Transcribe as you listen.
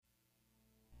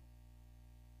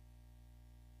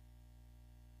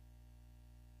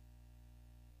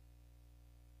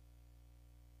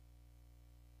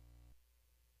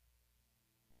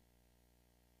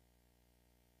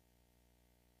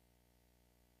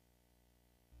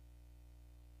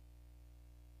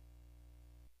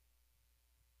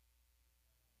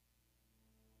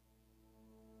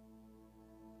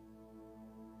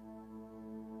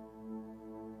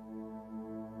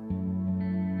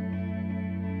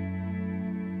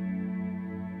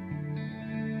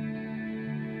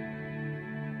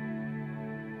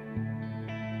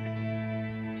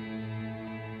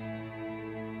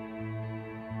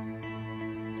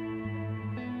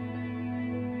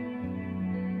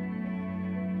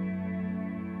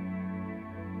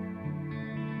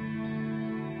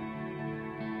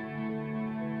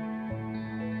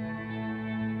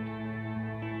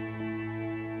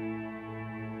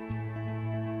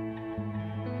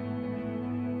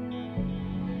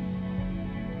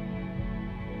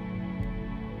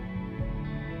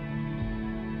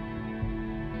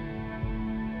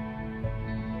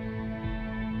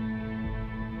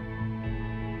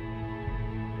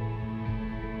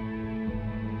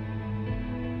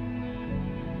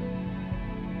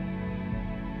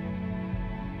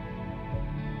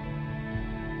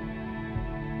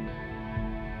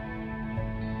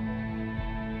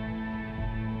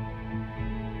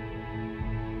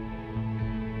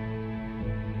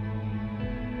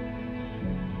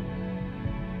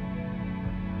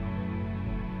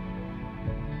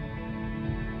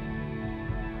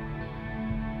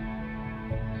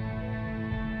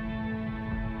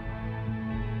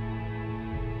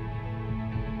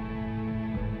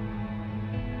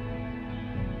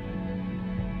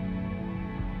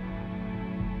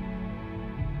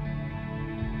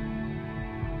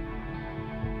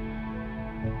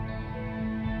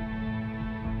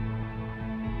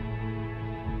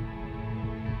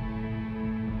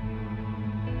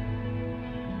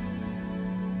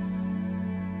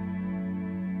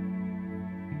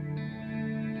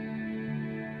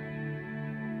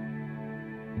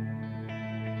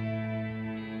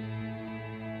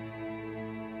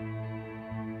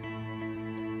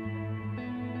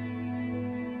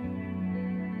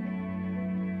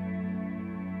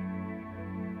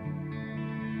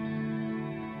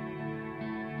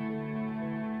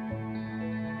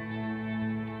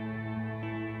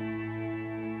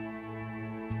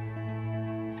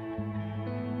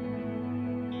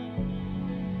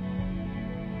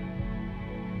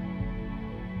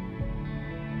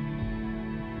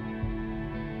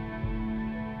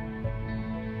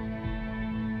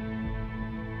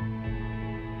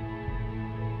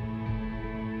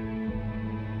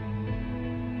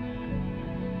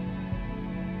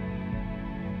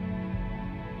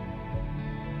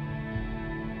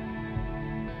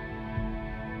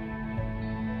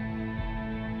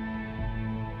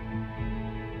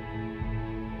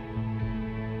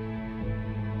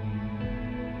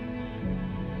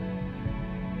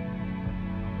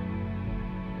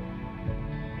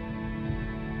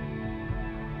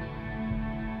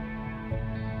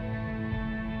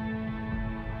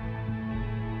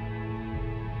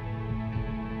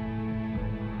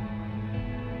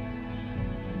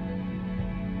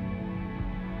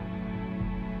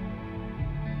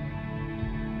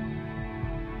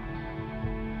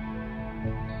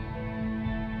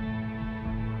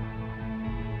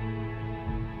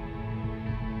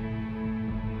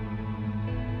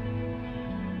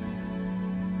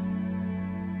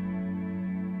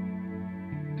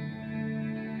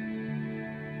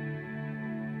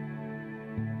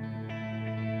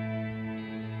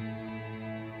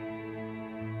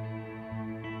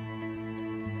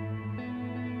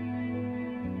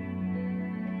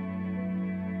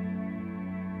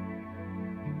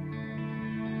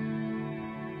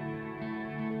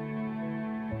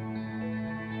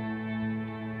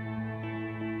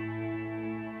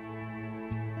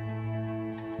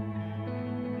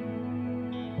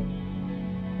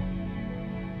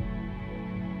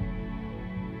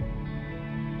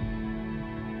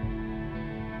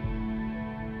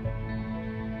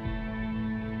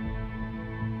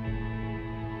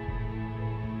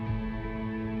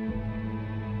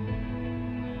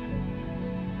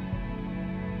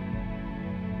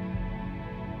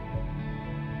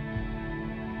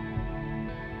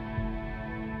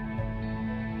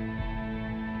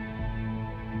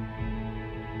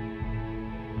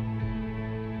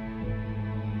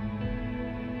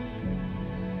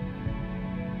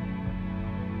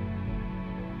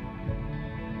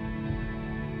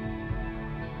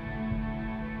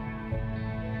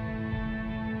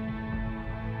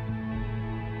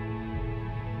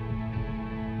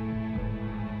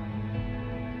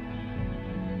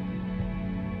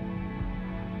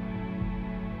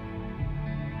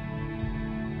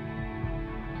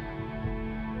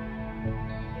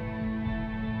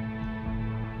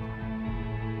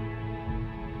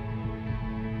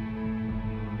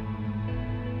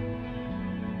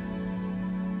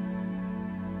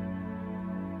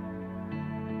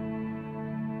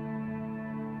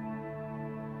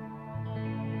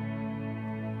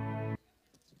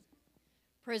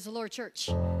Praise the Lord, church.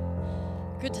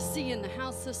 Good to see you in the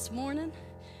house this morning.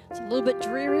 It's a little bit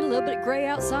dreary, a little bit gray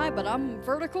outside, but I'm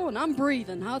vertical and I'm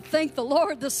breathing. I thank the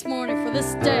Lord this morning for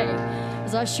this day,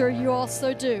 as I'm sure you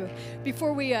also do.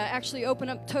 Before we actually open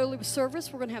up totally with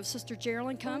service, we're going to have Sister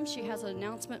Geraldine come. She has an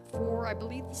announcement for, I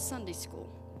believe, the Sunday school.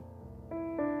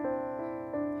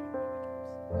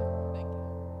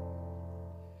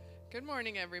 Good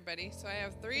morning, everybody. So I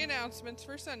have 3 announcements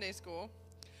for Sunday school.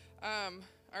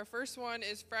 Our first one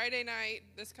is Friday night.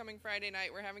 This coming Friday night,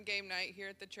 we're having game night here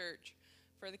at the church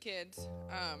for the kids.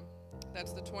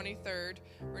 That's the 23rd.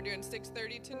 We're doing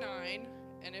 6:30 to 9.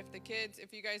 And if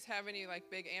you guys have any like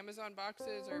big Amazon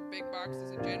boxes or big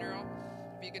boxes in general,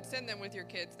 if you could send them with your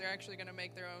kids, they're actually going to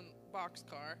make their own box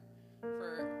car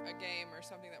for a game or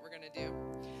something that we're going to do.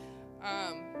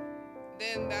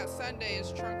 Then that Sunday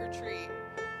is trunk or treat.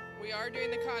 We are doing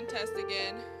the contest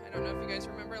again. I don't know if you guys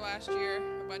remember last year,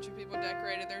 a bunch of people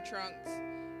decorated their trunks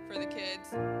for the kids.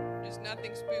 Just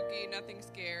nothing spooky, nothing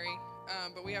scary.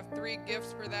 But we have 3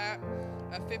 gifts for that: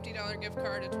 a $50 gift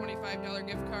card, a $25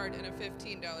 gift card, and a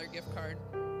 $15 gift card.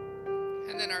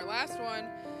 And then our last one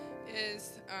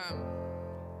is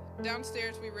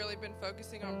downstairs. We've really been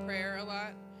focusing on prayer a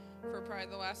lot for probably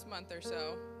the last month or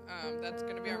so. That's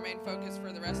going to be our main focus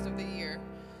for the rest of the year.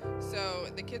 So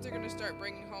the kids are going to start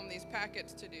bringing home these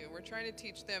packets to do. We're trying to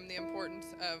teach them the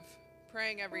importance of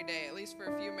praying every day, at least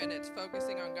for a few minutes,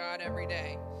 focusing on God every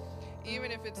day. Even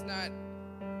if it's not,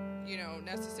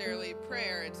 necessarily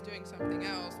prayer, it's doing something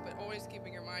else, but always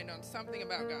keeping your mind on something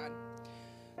about God.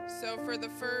 So for the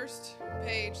first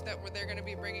page that they're going to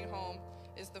be bringing home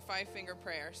is the 5-finger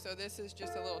prayer. So this is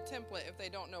just a little template if they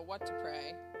don't know what to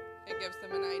pray. It gives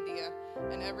them an idea,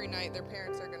 and every night their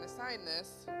parents are going to sign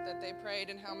this, that they prayed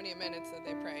and how many minutes that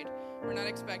they prayed. We're not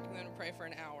expecting them to pray for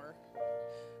an hour.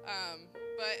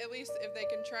 But at least if they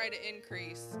can try to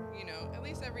increase, at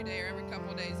least every day or every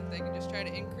couple of days, if they can just try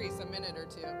to increase a minute or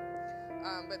 2.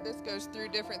 But this goes through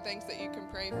different things that you can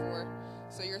pray for.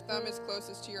 So your thumb is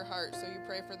closest to your heart, so you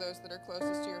pray for those that are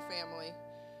closest to your family.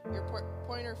 Your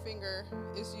pointer finger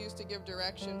is used to give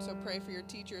direction, so pray for your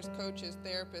teachers, coaches,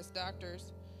 therapists,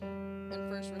 doctors, and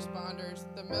first responders.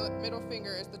 The middle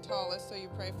finger is the tallest, so you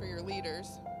pray for your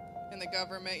leaders in the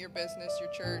government, your business, your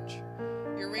church.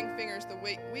 Your ring finger is the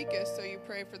weakest, so you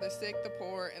pray for the sick, the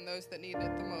poor, and those that need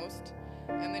it the most.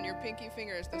 And then your pinky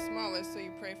finger is the smallest, so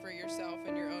you pray for yourself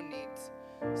and your own needs.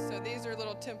 So these are a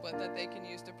little template that they can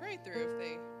use to pray through if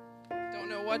they don't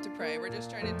know what to pray. We're just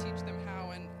trying to teach them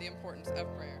how and the importance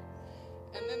of prayer.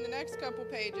 And then the next couple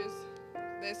pages,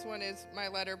 this one is my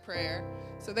letter prayer.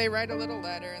 So they write a little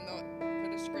letter and they'll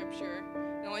put a scripture.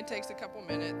 It only takes a couple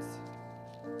minutes.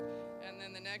 And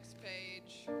then the next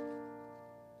page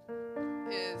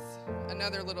is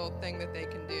another little thing that they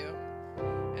can do.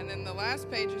 And then the last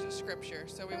page is a scripture.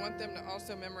 So we want them to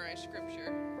also memorize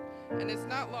scripture. And it's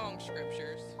not long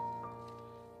scriptures,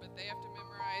 but they have to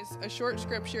memorize a short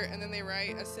scripture and then they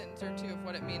write a sentence or 2 of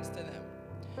what it means to them.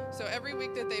 So every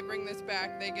week that they bring this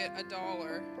back, they get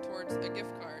 $1 towards a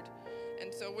gift card.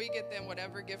 And so we get them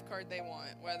whatever gift card they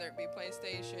want, whether it be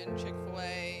PlayStation,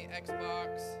 Chick-fil-A,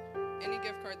 Xbox, any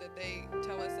gift card that they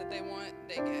tell us that they want,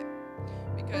 they get.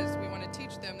 Because we want to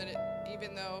teach them that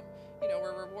even though,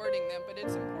 we're rewarding them, but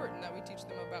it's important that we teach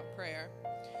them about prayer.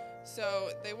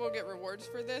 So they will get rewards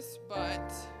for this,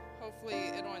 but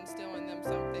hopefully it'll instill in them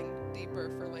something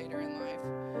deeper for later in life.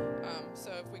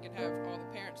 So if we could have all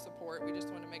the parents' support, we just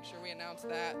want to make sure we announce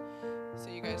that so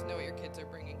you guys know what your kids are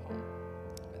bringing home.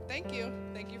 But thank you.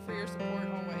 Thank you for your support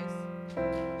always.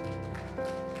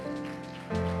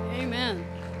 Amen.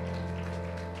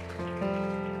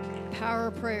 Power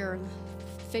of prayer,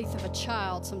 faith of a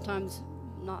child,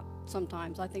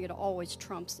 I think it always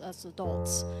trumps us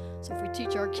adults. So if we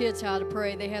teach our kids how to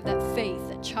pray, they have that faith,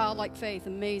 that childlike faith,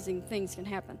 amazing things can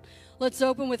happen. Let's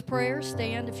open with prayer.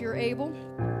 Stand if you're able.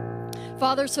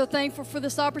 Father, so thankful for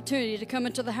this opportunity to come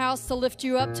into the house to lift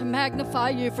you up, to magnify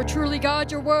you. For truly,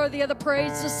 God, you're worthy of the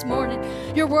praise this morning.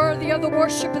 You're worthy of the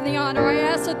worship and the honor. I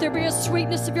ask that there be a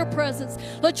sweetness of your presence.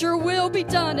 Let your will be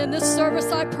done in this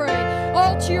service, I pray.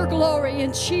 All to your glory.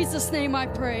 In Jesus' name I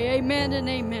pray. Amen and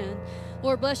amen.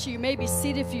 Lord bless you. You may be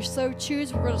seated if you so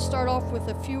choose. We're going to start off with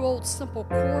a few old simple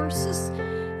choruses,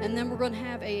 and then we're going to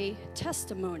have a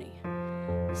testimony,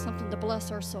 something to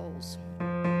bless our souls.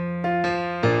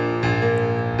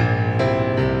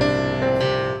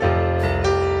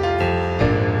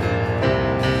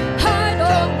 I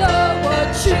don't know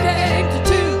what you came to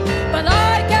do, but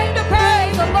I came to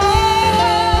praise the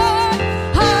Lord.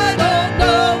 I don't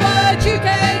know what you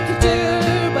came to do,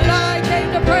 but I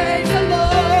came to praise the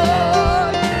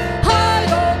Lord. I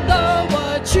don't know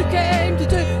what you came to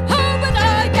do, oh, but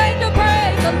I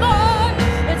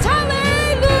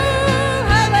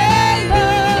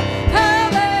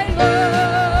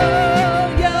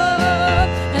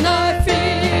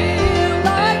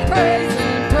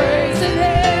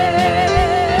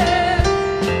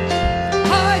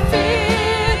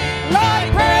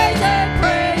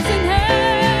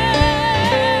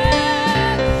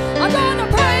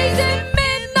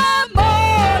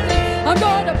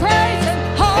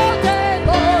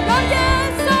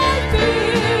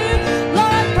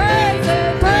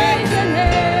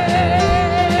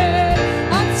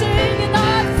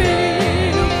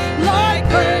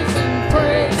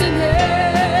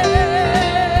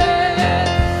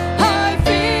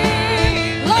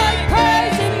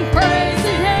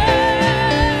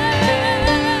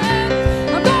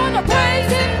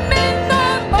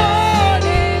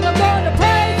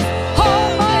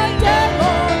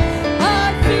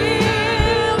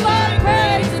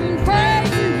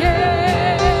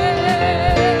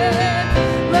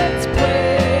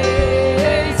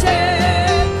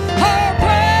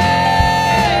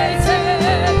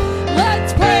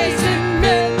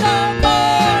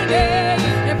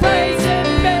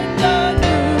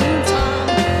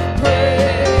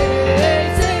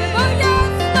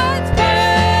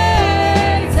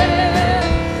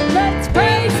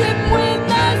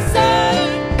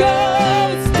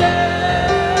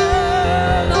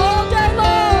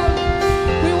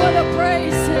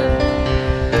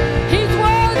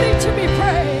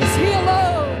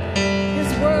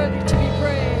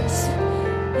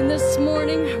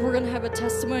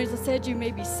you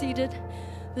may be seated.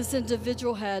 This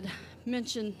individual had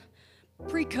mentioned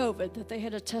pre-COVID that they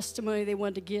had a testimony they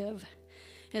wanted to give.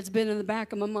 It's been in the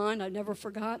back of my mind. I never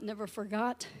forgot.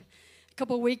 A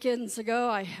couple of weekends ago,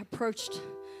 I approached,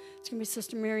 it's going to be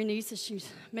Sister Mary Neese, as she's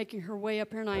making her way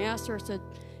up here, and I asked her, I said,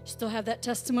 "You still have that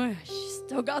testimony?" She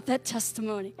still got that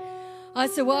testimony. I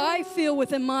said, "Well, I feel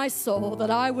within my soul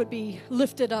that I would be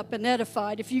lifted up and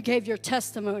edified if you gave your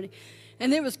testimony."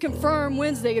 And it was confirmed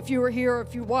Wednesday, if you were here or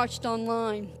if you watched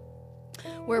online,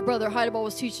 where Brother Heideball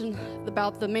was teaching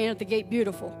about the man at the gate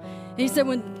beautiful. And he said,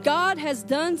 when God has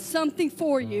done something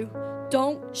for you,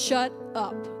 don't shut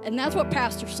up. And that's what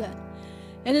Pastor said.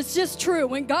 And it's just true.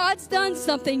 When God's done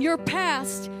something, your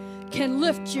past can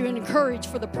lift you and encourage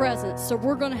for the present. So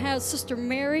we're going to have Sister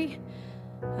Mary.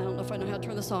 I don't know if I know how to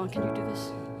turn this on. Can you do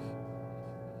this?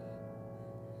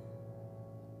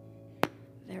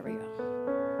 There we go.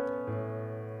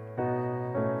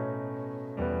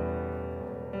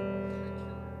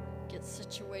 Get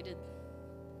situated.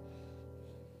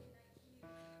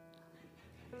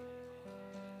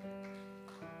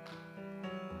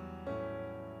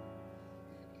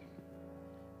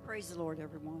 Praise the Lord,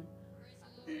 everyone.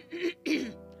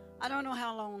 I don't know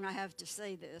how long I have to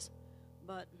say this,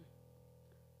 but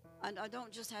I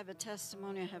don't just have a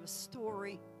testimony, I have a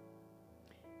story.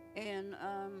 And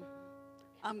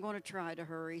I'm going to try to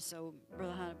hurry, so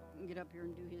Brother Hyde can get up here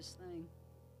and do his thing.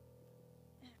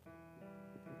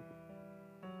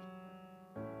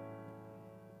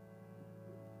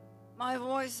 My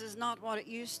voice is not what it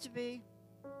used to be.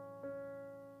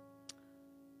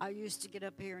 I used to get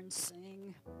up here and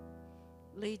sing,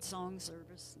 lead song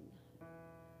service, and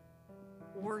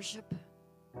worship,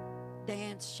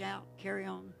 dance, shout, carry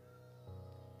on.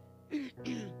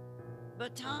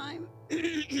 But time,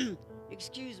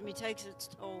 excuse me, takes its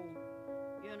toll,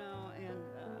 you know,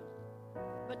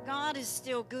 but God is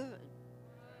still good.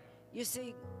 You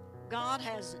see, God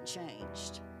hasn't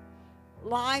changed.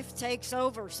 Life takes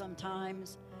over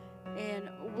sometimes, and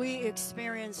we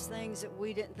experience things that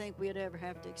we didn't think we'd ever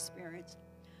have to experience.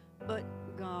 But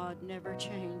God never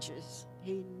changes.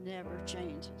 He never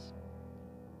changes.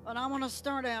 But I want to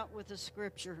start out with a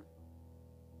scripture.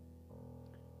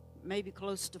 Maybe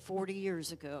close to 40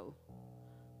 years ago,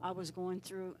 I was going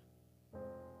through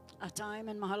a time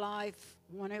in my life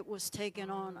when it was taking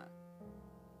on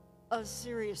a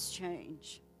serious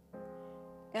change.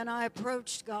 And I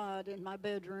approached God in my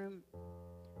bedroom,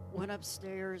 went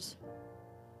upstairs.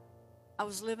 I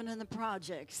was living in the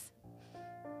projects,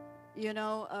 you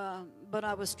know, but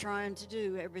I was trying to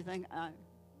do everything. I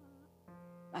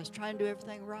was trying to do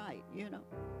everything right, you know.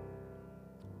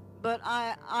 But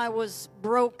I was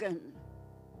broken.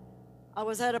 I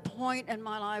was at a point in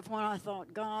my life when I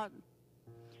thought, God,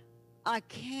 I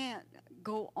can't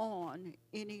go on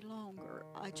any longer.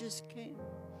 I just can't.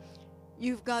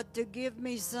 You've got to give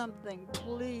me something.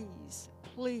 Please,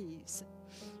 please.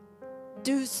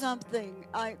 Do something.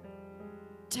 I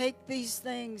take these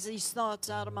things, these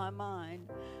thoughts out of my mind.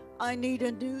 I need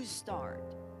a new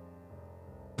start.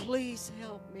 Please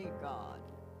help me, God.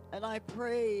 And I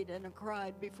prayed and I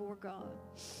cried before God.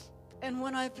 And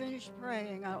when I finished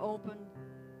praying, I opened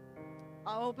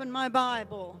my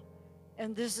Bible,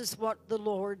 and this is what the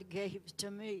Lord gave to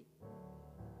me.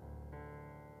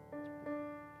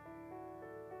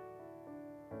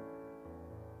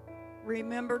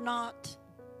 Remember not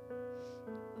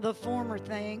the former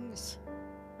things,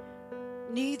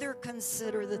 neither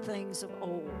consider the things of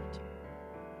old.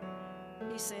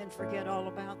 He's saying, forget all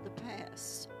about the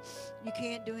past. You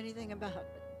can't do anything about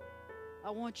it.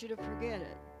 I want you to forget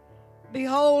it.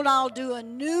 Behold, I'll do a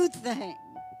new thing.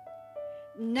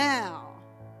 Now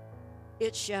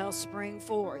it shall spring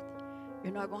forth.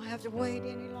 You're not going to have to wait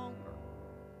any longer.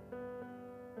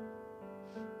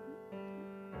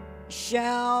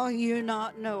 Shall you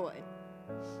not know it?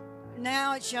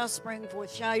 Now it shall spring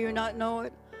forth. Shall you not know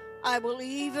it? I will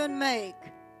even make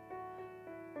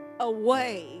a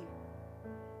way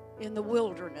in the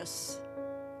wilderness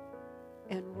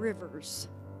and rivers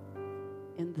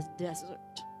in the desert.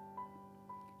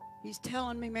 He's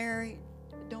telling me, Mary,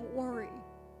 don't worry.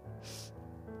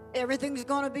 Everything's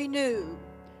going to be new.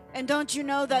 And don't you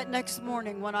know that next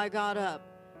morning when I got up,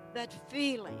 that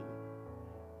feeling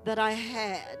that I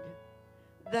had,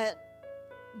 that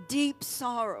deep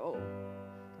sorrow,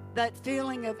 that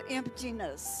feeling of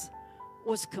emptiness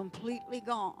was completely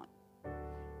gone.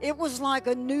 It was like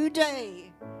a new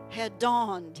day had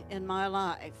dawned in my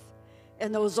life.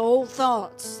 And those old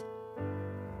thoughts,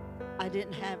 I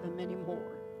didn't have them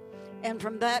anymore. And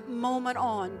from that moment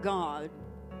on, God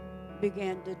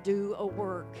began to do a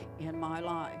work in my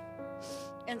life.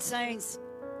 And saints,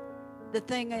 the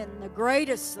thing and the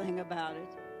greatest thing about it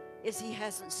is he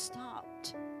hasn't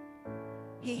stopped.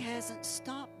 He hasn't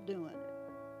stopped doing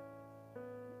it.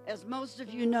 As most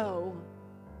of you know,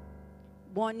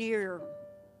 one year,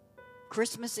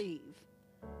 Christmas Eve,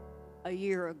 a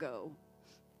year ago,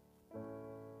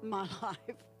 my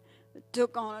life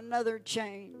took on another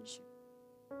change.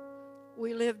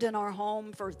 We lived in our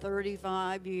home for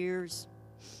 35 years,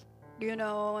 you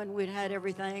know, and we'd had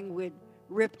everything. We'd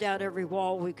ripped out every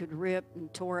wall we could rip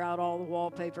and tore out all the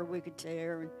wallpaper we could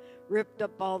tear and ripped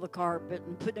up all the carpet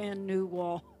and put in new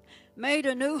wall. Made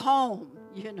a new home,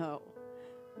 you know.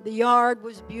 The yard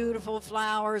was beautiful,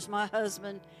 flowers. My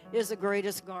husband is the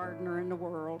greatest gardener in the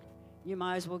world. You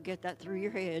might as well get that through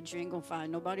your head. You ain't going to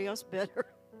find nobody else better.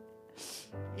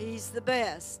 He's the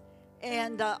best.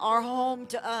 And our home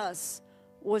to us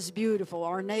was beautiful.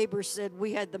 Our neighbors said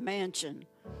we had the mansion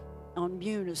on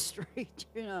Muna Street,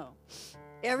 you know.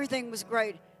 Everything was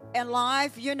great. And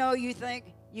life, you know, you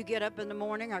think, you get up in the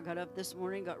morning. I got up this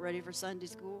morning, got ready for Sunday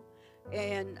school.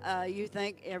 And you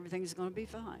think everything's going to be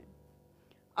fine.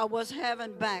 I was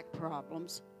having back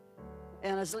problems.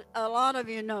 And as a lot of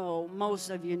you know, most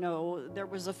of you know, there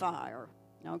was a fire,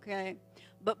 okay?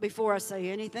 But before I say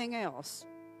anything else,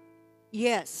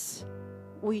 yes,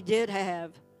 we did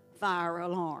have fire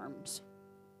alarms.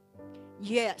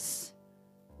 Yes,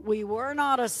 we were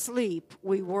not asleep,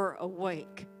 we were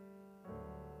awake.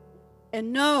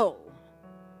 And no,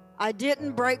 I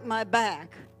didn't break my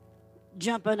back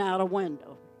jumping out a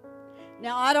window.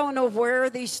 Now, I don't know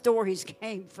where these stories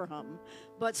came from,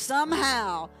 but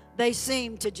somehow they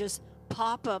seem to just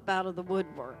pop up out of the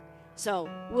woodwork. So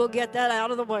we'll get that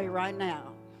out of the way right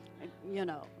now. You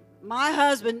know, my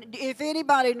husband, if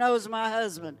anybody knows my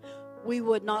husband, we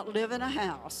would not live in a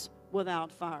house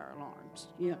without fire alarms.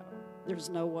 You know, there's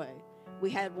no way. We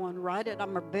had one right at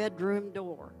our bedroom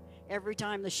door. Every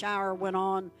time the shower went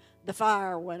on, the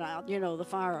fire went out. You know, the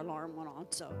fire alarm went on.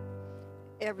 So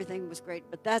everything was great,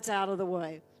 but that's out of the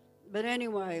way. But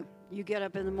anyway, you get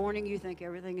up in the morning, you think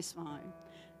everything is fine.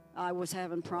 I was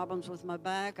having problems with my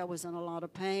back. I was in a lot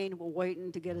of pain. We're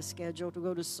waiting to get a schedule to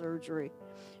go to surgery.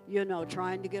 You know,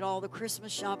 trying to get all the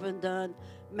Christmas shopping done,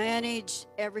 managed.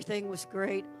 Everything was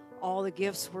great. All the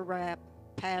gifts were wrapped,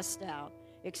 passed out,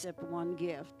 except one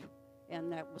gift,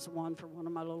 and that was one for one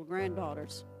of my little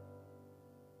granddaughters.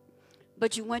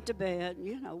 But you went to bed.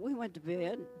 You know, we went to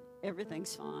bed.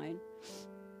 Everything's fine.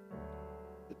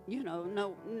 You know,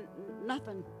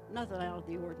 nothing out of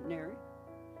the ordinary.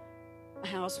 The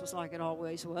house was like it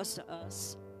always was to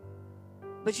us.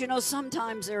 But you know,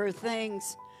 sometimes there are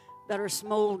things that are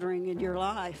smoldering in your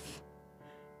life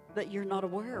that you're not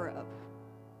aware of.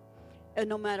 And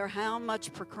no matter how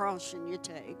much precaution you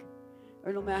take,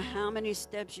 or no matter how many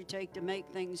steps you take to make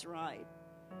things right,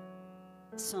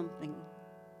 something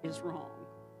is wrong.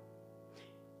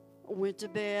 I went to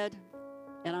bed,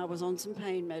 and I was on some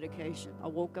pain medication. I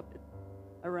woke up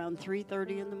around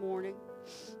 3:30 in the morning.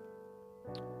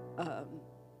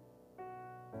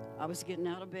 I was getting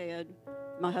out of bed.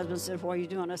 My husband said, "What are you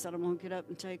doing?" I said, "I'm going to get up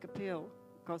and take a pill,"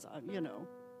 because, you know,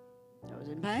 I was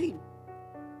in pain.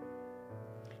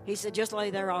 He said, "Just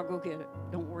lay there. I'll go get it.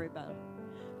 Don't worry about it."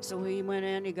 So he went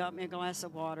in. He got me a glass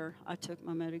of water. I took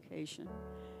my medication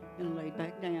and laid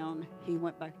back down. He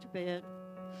went back to bed.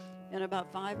 In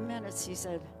about 5 minutes, he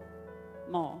said,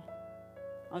 "Ma."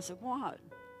 I said, "What?"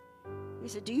 He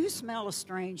said, "Do you smell a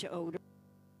strange odor?"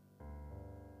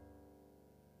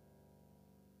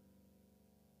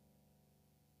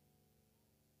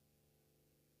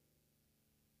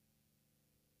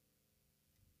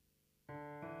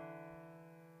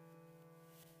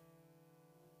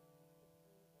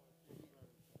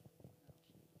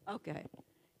 Okay,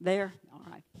 there, all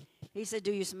right. He said,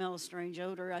 "Do you smell a strange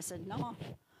odor?" I said, "No,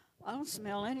 I don't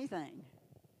smell anything."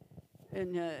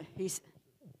 And he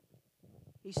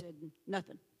said,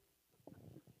 "Nothing."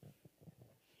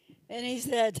 And he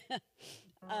said,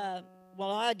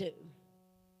 "Well, I do."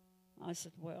 I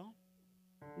said, "Well,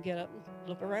 get up and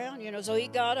look around, you know." So he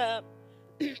got up,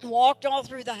 walked all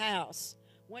through the house,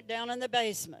 went down in the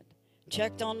basement,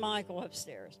 checked on Michael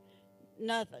upstairs.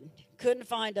 Nothing. Couldn't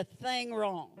find a thing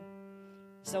wrong.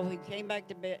 So he came back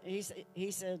to bed.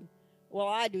 He said, "Well,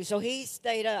 I do." So he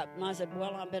stayed up. And I said,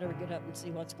 "Well, I better get up and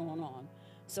see what's going on."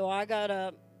 So I got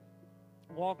up,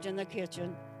 walked in the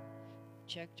kitchen,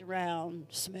 checked around,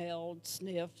 smelled,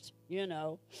 sniffed, you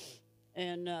know.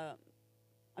 And I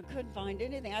couldn't find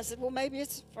anything. I said, "Well, maybe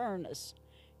it's a furnace,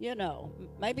 you know.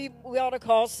 Maybe we ought to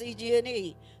call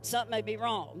CG&E. Something may be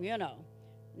wrong, you know."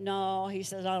 "No," he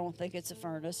says, "I don't think it's a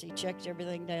furnace." He checked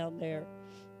everything down there.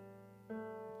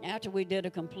 After we did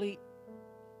a complete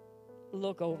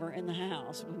look over in the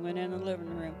house. We went in the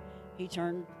living room. He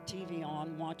turned TV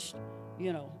on, watched,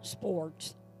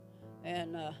 sports.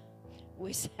 And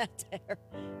we sat there,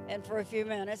 and for a few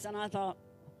minutes, and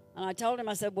I told him,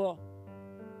 I said, well,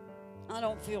 I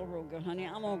don't feel real good, honey.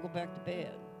 I'm going to go back to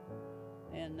bed.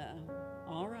 And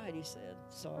all right, he said.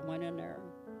 So I went in there,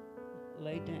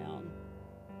 laid down,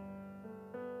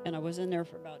 and I was in there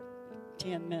for about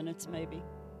 10 minutes maybe.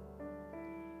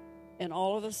 And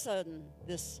all of a sudden,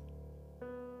 this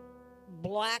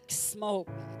black smoke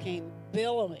came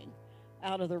billowing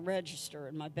out of the register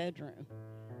in my bedroom.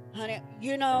 Honey,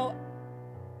 you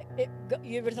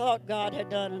would have thought God had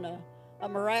done a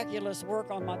miraculous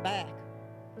work on my back.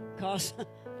 Because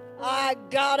I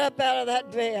got up out of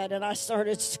that bed and I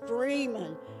started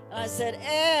screaming. And I said,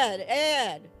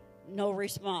 Ed. No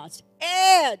response.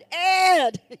 Ed.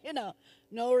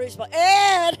 No response.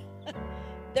 Ed.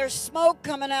 There's smoke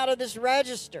coming out of this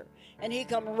register. And he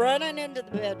come running into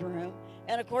the bedroom.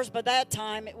 And, of course, by that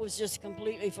time, it was just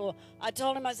completely full. I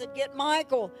told him, I said, get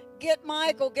Michael.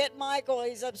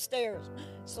 He's upstairs.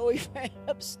 So he ran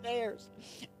upstairs.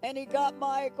 And he got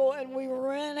Michael, and we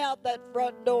ran out that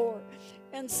front door.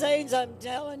 And, saints, I'm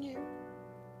telling you,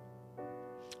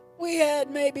 we had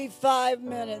maybe 5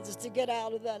 minutes to get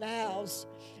out of that house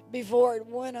before it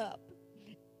went up.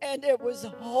 And it was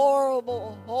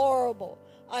horrible, horrible.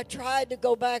 I tried to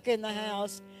go back in the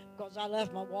house because I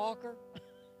left my walker.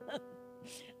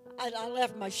 I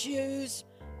left my shoes.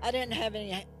 I didn't have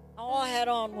any. All I had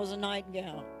on was a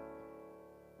nightgown.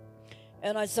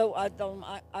 And I told him,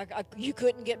 you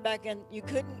couldn't get back in. You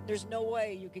couldn't. There's no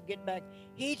way you could get back.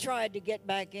 He tried to get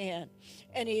back in,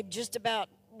 and he just about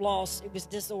lost. He was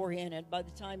disoriented by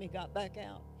the time he got back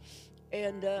out.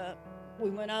 And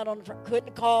we went out on the front.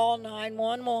 Couldn't call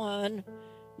 911.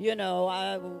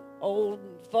 I old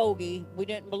fogey. We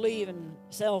didn't believe in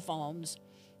cell phones.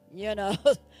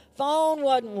 Phone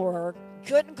wouldn't work.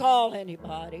 Couldn't call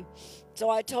anybody. So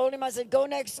I told him, I said, go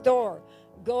next door.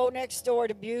 Go next door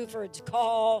to Buford's.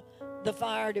 Call the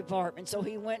fire department. So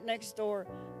he went next door,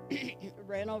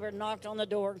 ran over and knocked on the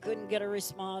door, couldn't get a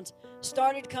response.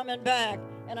 Started coming back,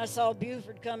 and I saw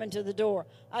Buford coming to the door.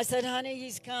 I said, honey,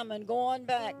 he's coming. Go on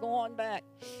back.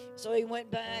 So he went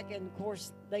back, and, of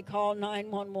course, they called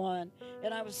 911.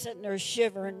 And I was sitting there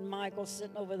shivering, and Michael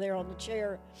sitting over there on the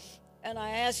chair. And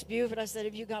I asked Buford, I said,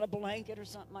 have you got a blanket or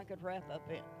something I could wrap up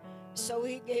in? So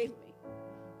he gave me.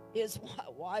 His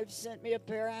wife sent me a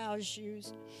pair of house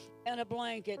shoes and a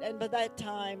blanket. And by that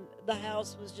time, the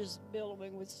house was just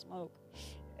billowing with smoke.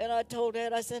 And I told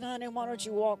Ed, I said, honey, why don't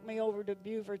you walk me over to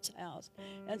Buford's house?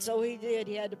 And so he did.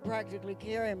 He had to practically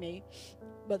carry me.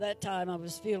 By that time, I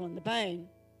was feeling the pain.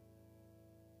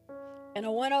 And I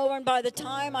went over, and by the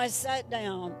time I sat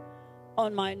down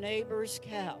on my neighbor's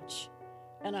couch,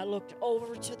 and I looked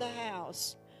over to the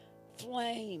house,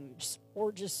 flames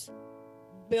were just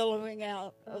billowing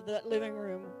out of that living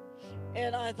room.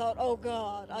 And I thought, oh,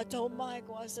 God. I told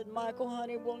Michael, I said, Michael,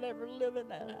 honey, we'll never live in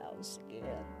that house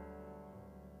again.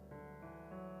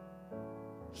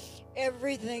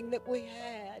 Everything that we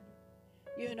had,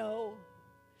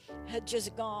 had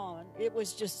just gone. It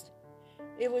was just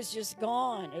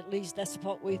gone. At least that's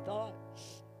what we thought,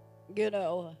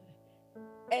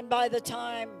 And by the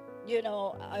time,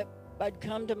 I'd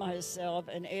come to myself,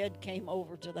 and Ed came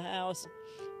over to the house,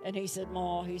 and he said,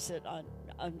 Ma, he said, I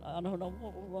don't know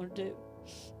what we're going to do.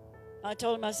 I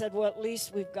told him, I said, well, at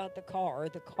least we've got the car.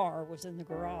 The car was in the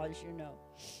garage,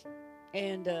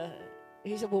 And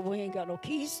he said, well, we ain't got no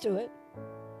keys to it.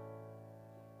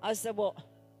 I said, well,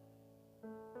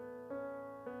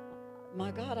 my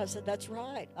God, I said, that's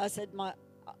right. I said, my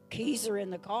keys are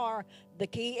in the car. The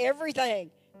key,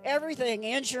 everything,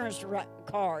 insurance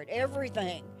card,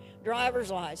 everything. Driver's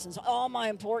license, all my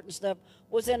important stuff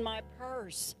was in my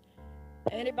purse.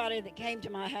 Anybody that came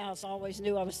to my house always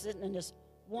knew I was sitting in this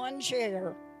one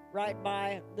chair right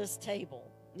by this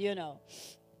table,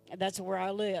 That's where I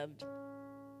lived.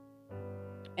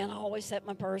 And I always set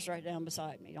my purse right down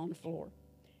beside me on the floor.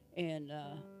 And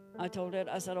I told Ed,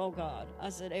 I said, oh, God. I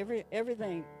said,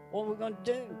 everything, what are we going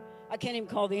to do? I can't even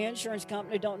call the insurance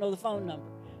company, don't know the phone number.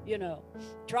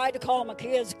 Tried to call my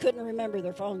kids, couldn't remember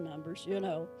their phone numbers,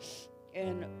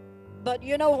 But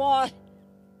you know what?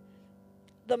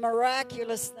 The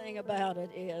miraculous thing about it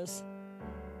is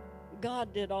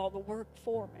God did all the work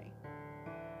for me.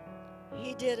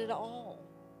 He did it all.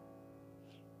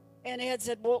 And Ed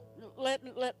said, well, let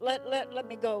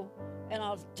me go, and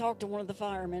I'll talk to one of the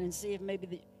firemen and see if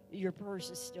maybe your purse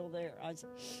is still there.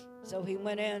 So he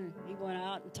went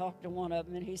out and talked to one of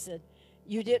them, and he said,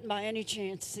 you didn't by any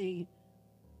chance see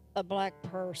a black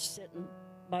purse sitting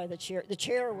by the chair? The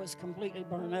chair was completely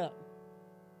burned up.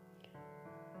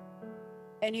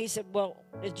 And he said, well,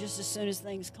 just as soon as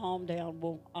things calm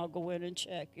down, I'll go in and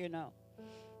check, you know.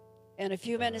 And a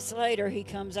few minutes later, he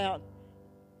comes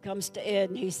to Ed,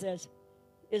 and he says,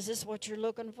 is this what you're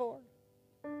looking for?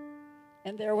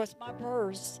 And there was my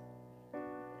purse,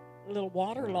 a little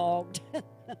waterlogged.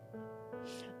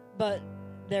 But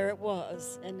there it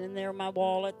was. And then there my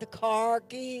wallet, the car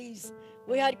keys.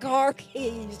 We had car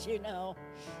keys, you know.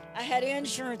 I had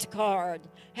insurance card,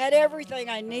 had everything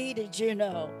I needed, you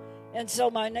know. And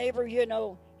so my neighbor, you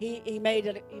know, he made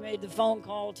the phone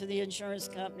call to the insurance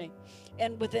company.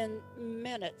 And within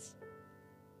minutes,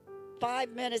 5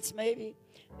 minutes maybe,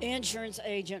 the insurance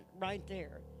agent right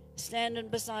there, standing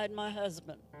beside my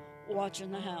husband,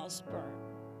 watching the house burn.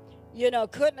 You know,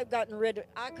 couldn't have gotten rid of,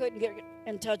 I couldn't get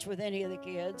in touch with any of the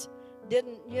kids.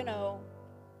 Didn't, you know,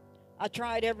 I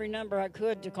tried every number I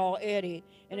could to call Eddie,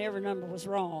 and every number was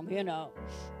wrong, you know.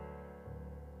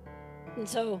 And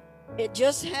so it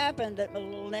just happened that my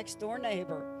little next door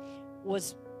neighbor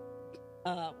was,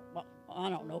 I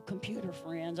don't know, computer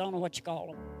friends, I don't know what you call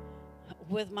them,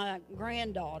 with my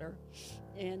granddaughter.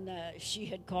 And she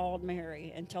had called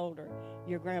Mary and told her,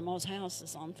 your grandma's house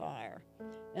is on fire.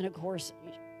 And of course,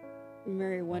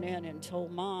 Mary went in and told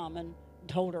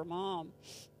her mom.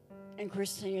 And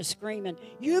Christina screaming,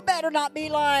 you better not be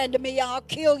lying to me, I'll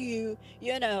kill you,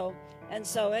 you know. And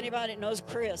so anybody that knows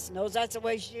Chris knows that's the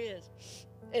way she is.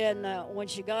 And when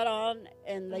she got on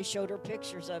and they showed her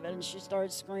pictures of it and she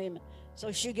started screaming.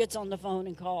 So she gets on the phone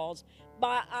and calls.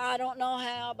 I don't know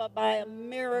how, but by a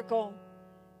miracle,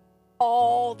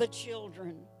 all the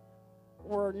children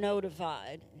were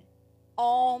notified.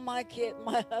 All my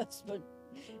husband,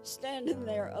 standing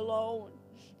there alone.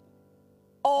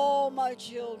 All my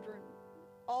children,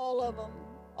 all of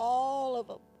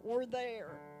them were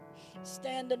there,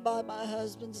 standing by my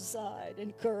husband's side,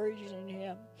 encouraging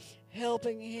him,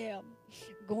 helping him,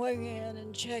 going in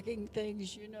and checking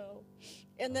things, you know.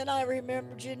 And then I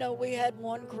remembered, you know, we had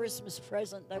one Christmas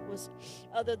present that was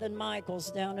other than Michael's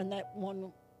down in that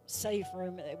one safe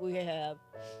room that we have.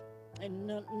 And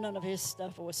none of his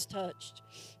stuff was touched.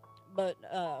 But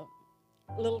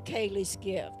little Kaylee's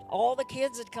gift. All the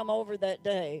kids had come over that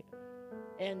day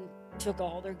and took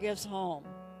all their gifts home.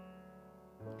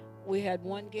 We had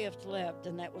one gift left,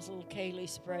 and that was little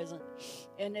Kaylee's present.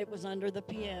 And it was under the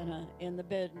piano in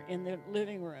the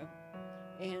living room.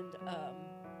 And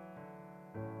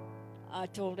I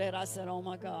told Ed, I said, oh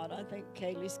my God, I think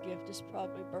Kaylee's gift is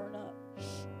probably burned up.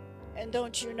 And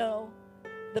don't you know,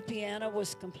 the piano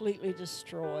was completely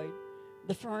destroyed.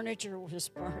 The furniture was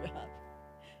burned up.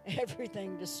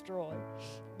 Everything destroyed.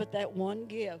 But that one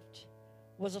gift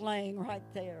was laying right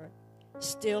there,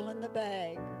 still in the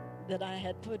bag that I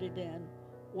had put it in,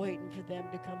 waiting for them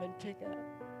to come and pick up.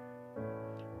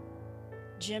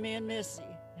 Jimmy and Missy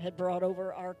had brought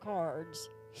over our cards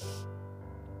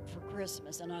for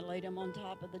Christmas, and I laid them on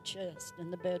top of the chest in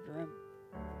the bedroom.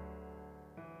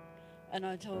 And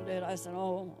I told Ed, I said,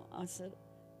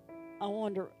 I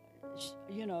wonder,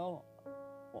 you know,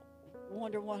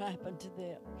 wonder what happened to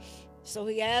them. So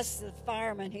he asked the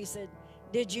fireman, he said,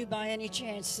 did you by any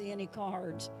chance see any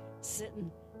cards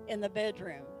sitting in the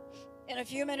bedroom? And a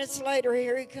few minutes later,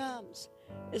 here he comes.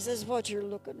 Is this what you're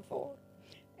looking for?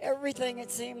 Everything it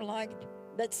seemed like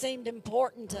that seemed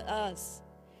important to us,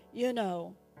 you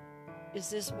know, is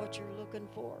this what you're looking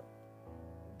for?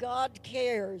 God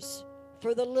cares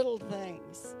for the little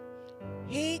things.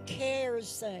 He cares,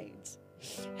 saints.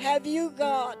 Have you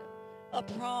got a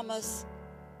promise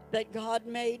that God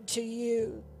made to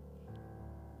you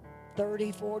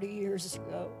 30, 40 years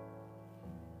ago?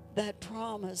 That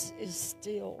promise is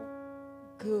still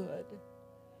good.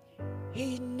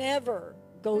 He never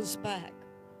goes back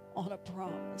on a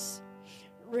promise.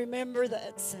 Remember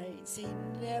that, saints. He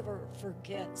never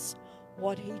forgets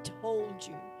what he told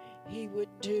you he would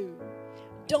do.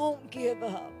 Don't give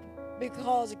up,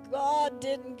 because God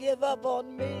didn't give up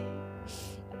on me.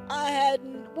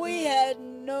 We had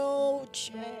no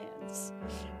chance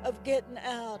of getting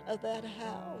out of that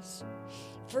house.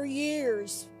 For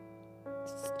years,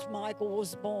 Michael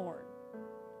was born,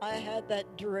 I had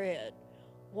that dread.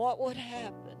 What would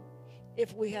happen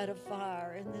if we had a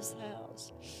fire in this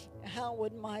house? How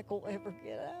would Michael ever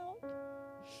get out?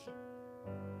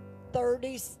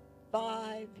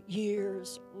 35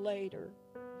 years later,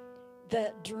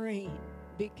 that dream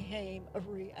became a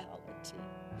reality,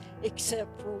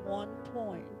 except for one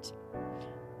point.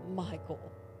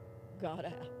 Michael got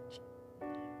out.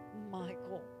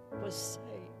 Michael was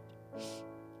saved.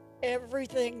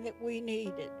 Everything that we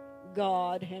needed,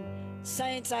 God. And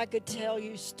saints, I could tell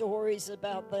you stories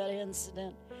about that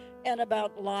incident and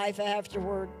about life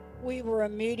afterward, We were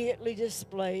immediately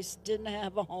displaced, didn't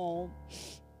have a home.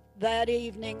 That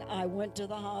evening, I went to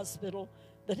the hospital.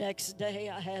 The next day,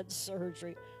 I had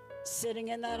surgery. Sitting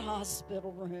in that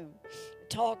hospital room,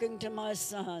 talking to my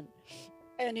son.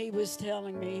 And he was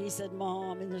telling me, he said,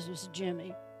 Mom, and this was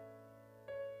Jimmy.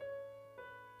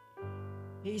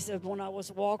 He said, when I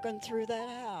was walking through that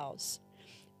house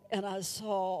and I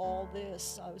saw all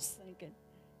this, I was thinking,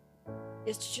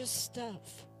 it's just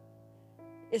stuff.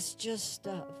 It's just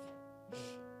stuff.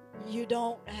 You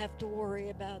don't have to worry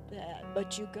about that,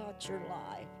 but you got your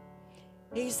life.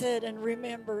 He said, and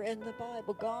remember in the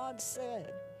Bible, God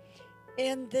said,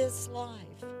 in this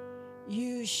life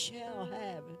you shall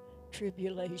have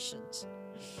tribulations,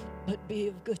 but be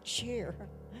of good cheer.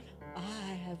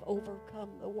 I have overcome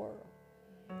the world.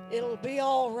 It'll be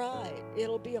all right.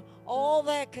 It'll be all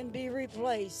that can be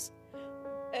replaced.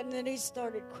 And then he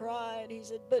started crying. He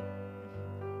said, but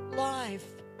life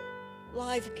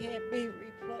can't be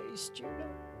replaced, you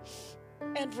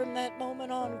know. And from that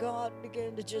moment on, God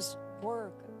began to just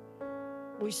work.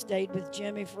 We stayed with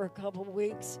Jimmy for a couple of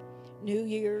weeks. New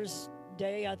Year's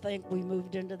Day, I think we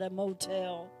moved into the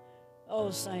motel.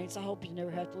 Oh, saints, I hope you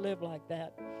never have to live like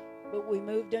that. But we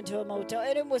moved into a motel,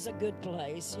 and it was a good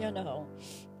place, you know.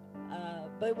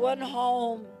 But it wasn't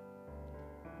home.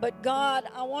 But God,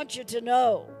 I want you to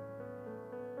know,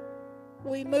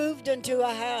 we moved into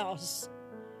a house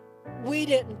we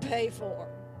didn't pay for.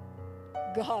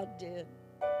 God did.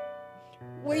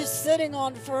 We're sitting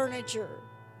on furniture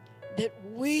that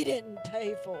we didn't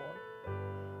pay for.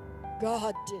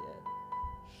 God did.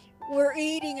 We're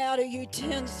eating out of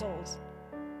utensils,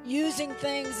 using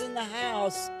things in the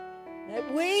house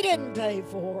that we didn't pay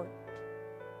for.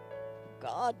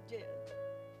 God did.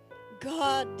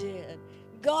 God did.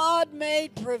 God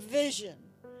made provision.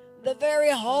 The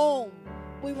very home.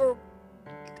 We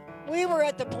were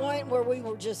at the point where we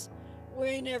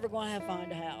ain't never going to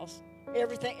find a house.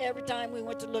 Every time we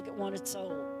went to look at one, it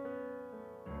sold.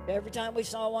 Every time we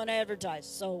saw one advertised,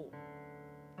 sold.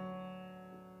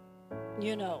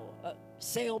 You know,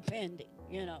 sale pending,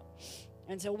 you know.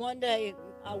 And so one day,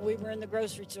 we were in the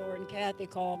grocery store, and Kathy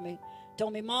called me,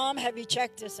 told me, Mom, have you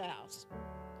checked this house?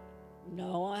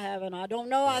 No, I haven't. I don't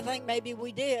know. I think maybe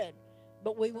we did.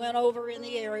 But we went over in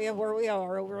the area where we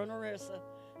are, over on Orissa,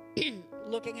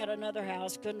 looking at another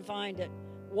house, couldn't find it.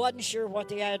 Wasn't sure what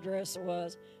the address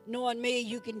was. Knowing me,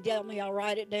 you can tell me, I'll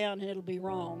write it down and it'll be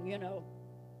wrong, you know.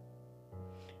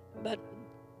 But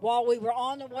while we were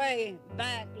on the way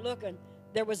back looking,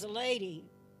 there was a lady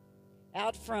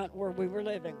out front where we were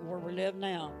living, where we live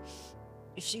now.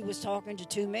 She was talking to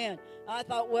two men. I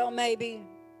thought, well, maybe,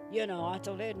 you know, I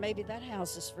told Ed, maybe that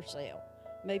house is for sale.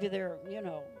 Maybe they're, you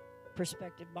know,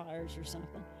 prospective buyers or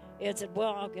something. Ed said,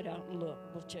 well, I'll get out and look.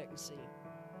 We'll check and see.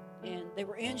 And they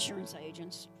were insurance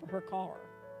agents for her car.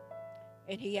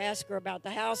 And he asked her about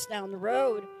the house down the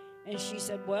road, and she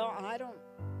said, well, I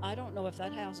don't know if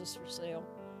that house is for sale,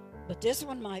 but this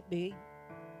one might be.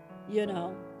 You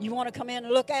know, you want to come in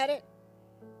and look at it?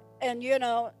 And, you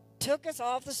know, took us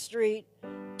off the street,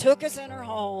 took us in her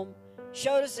home,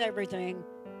 showed us everything,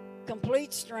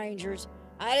 complete strangers.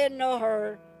 I didn't know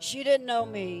her. She didn't know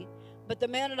me. But the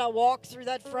minute I walked through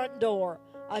that front door,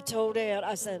 I told Ed,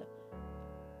 I said,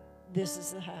 this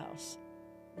is the house.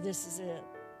 This is it.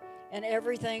 And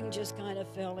everything just kind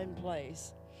of fell in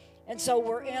place. And so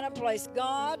we're in a place.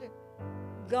 God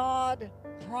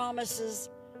promises.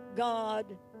 God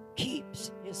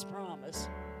keeps his promise.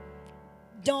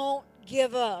 Don't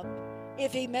give up.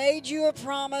 If he made you a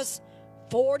promise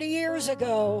 40 years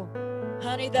ago,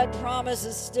 honey, that promise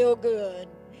is still good.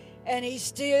 And he's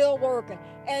still working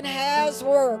and has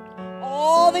worked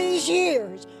all these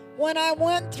years. When I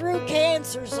went through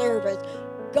cancer service,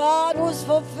 God was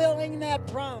fulfilling that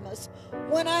promise.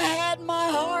 When I had my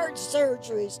heart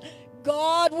surgeries,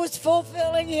 God was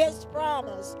fulfilling his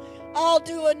promise. I'll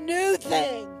do a new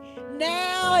thing.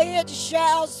 Now it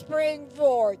shall spring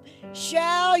forth.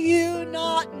 Shall you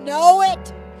not know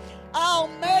it? I'll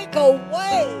make a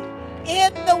way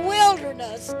in the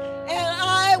wilderness, and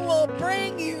I will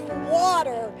bring you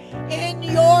water in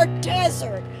your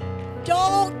desert.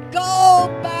 Don't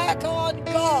go back on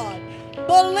God.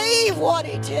 Believe what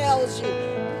he tells you.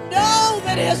 Know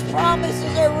that his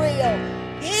promises are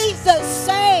real. He's the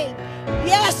same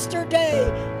yesterday,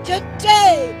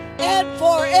 today, and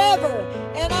forever.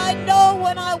 And I know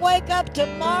when I wake up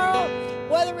tomorrow,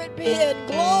 whether it be in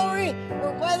Glory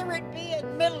or whether it be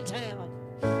in Middletown,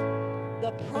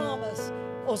 the promise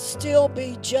will still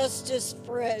be just as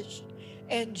fresh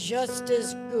and just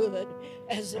as good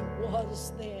as it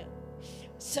was then.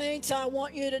 Saints, I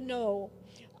want you to know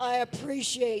I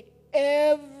appreciate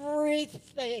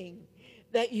everything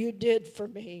that you did for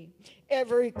me.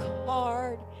 Every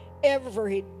card,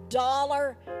 every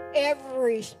dollar,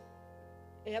 every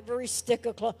stick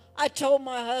of cloth. I told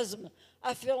my husband,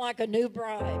 I feel like a new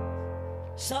bride.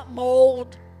 Something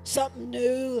old, something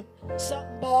new,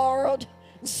 something borrowed,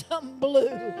 something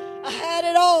blue. I had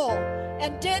it all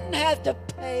and didn't have to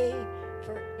pay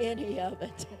for any of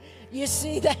it. You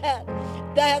see that?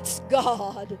 That's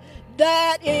God.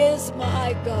 That is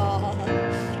my God.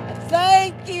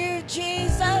 Thank you,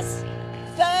 Jesus.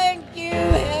 Thank you,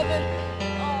 Heaven.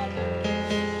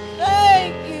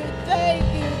 Thank you, thank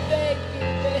you, thank you,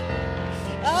 thank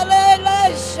you.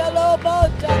 Hallelujah. Shalom.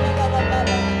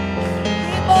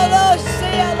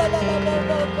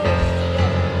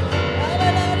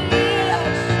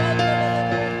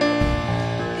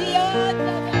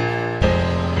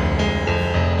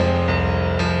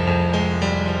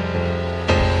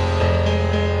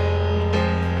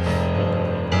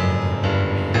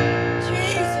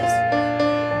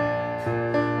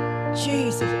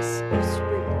 Jesus is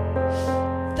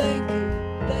real. Thank you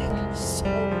so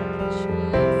much.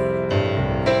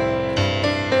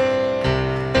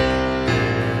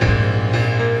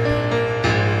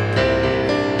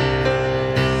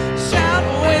 Shout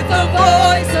with the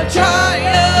voice of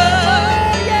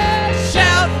triumph.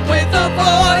 Shout with the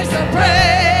voice of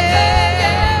praise.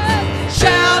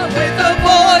 Shout with the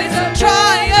voice of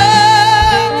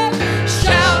triumph.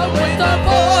 Shout with the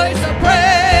voice of praise.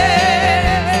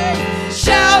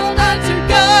 Shout unto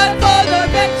God for the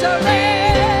victory.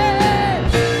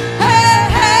 Hey,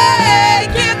 hey,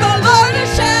 give the Lord a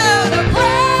shout of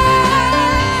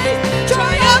praise.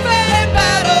 Triumphant in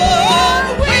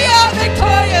battle, we are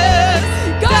victorious.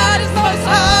 God is most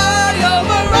high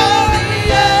over all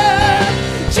the earth.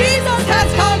 Jesus has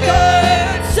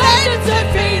conquered, Satan's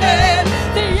defeated.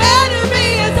 The enemy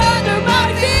is under my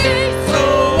feet. So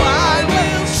I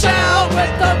will shout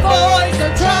with the voice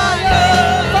of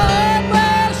triumph. I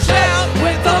will shout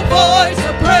with the voice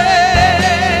of praise.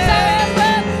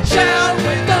 Shout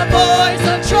with the voice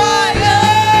of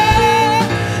triumph.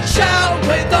 Shout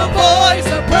with the voice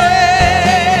of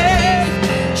praise.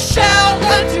 Shout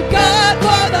unto God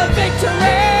for the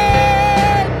victory.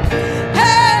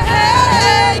 Hey,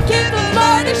 hey, give the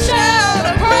Lord a shout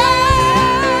of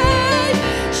praise.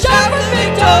 Shout for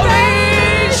victory.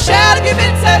 Shout if you've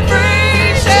been set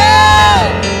free. Shout.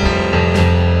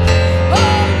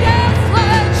 Oh, yes,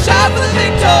 Lord. Shout for the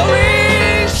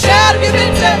victory. Shout if you've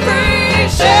been set free.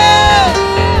 Shout.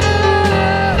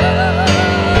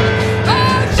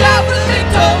 Oh, shout for the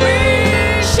victory.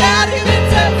 Shout if you've been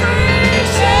set free.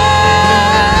 Shout.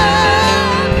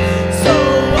 So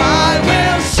I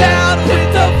will shout with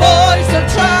the voice of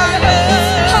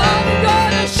triumph. I'm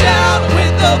gonna shout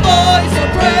with the voice of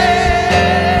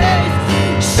praise.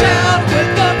 Shout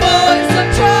with the voice of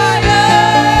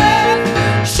triumph.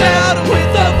 Shout with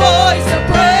the voice of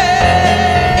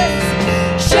praise.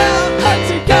 Shout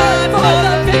unto God for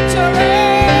the victory.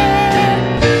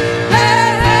 Hey,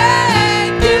 hey,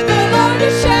 give the Lord a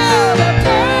shout of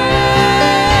praise.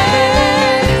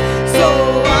 So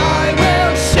I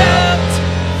will shout.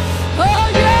 Oh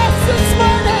yes, this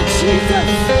morning, Jesus.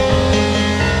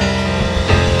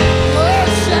 Oh,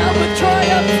 shout with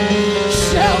triumph.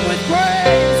 Shout with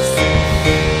praise.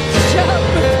 Shout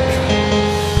with.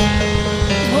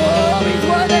 Oh, he's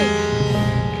worthy.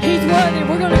 He's worthy.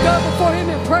 We're going to go before him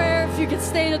in prayer. If you can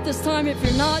stand at this time. If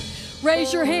you're not,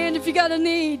 raise your hand if you got a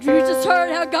need. You just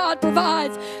heard how God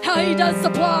provides, how he does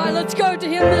supply. Let's go to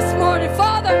him this morning.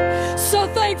 Father, so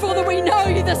thankful that we know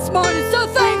you this morning. So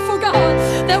thankful, God,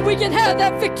 that we can have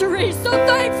that victory. So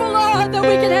thankful, Lord, that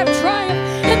we can have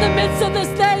triumph in the midst of this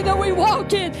day that we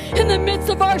walk in the midst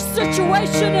of our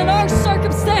situation and our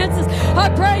circumstances. I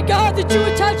pray, God, that you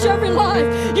would touch every life.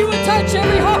 You would touch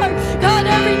every heart. God,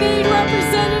 every need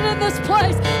represented in this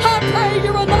place. I pray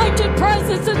your anointed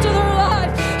presence into their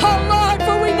life. Oh, Lord,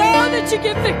 for we know that you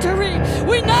give victory.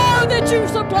 We know that you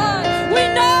supply. We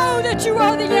know that you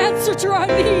are the answer to our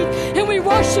need. And we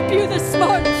worship you this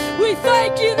morning. We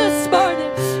thank you this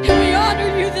morning. And we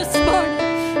honor you this morning.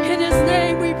 In his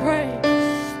name we pray.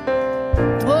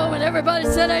 Oh, and everybody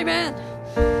said amen.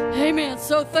 Amen.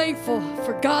 So thankful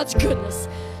for God's goodness.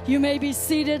 You may be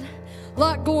seated. A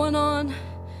lot going on.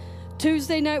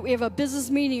 Tuesday night we have a business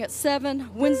meeting at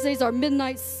 7. Wednesday's our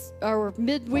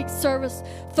midweek service.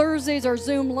 Thursday's our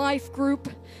Zoom life group.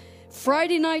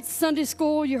 Friday night Sunday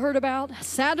school you heard about.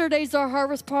 Saturday's our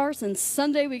harvest parts, and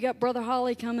Sunday we got Brother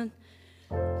Holly coming.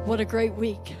 What a great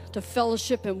week to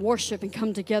fellowship and worship and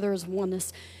come together as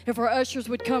oneness. If our ushers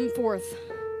would come forth,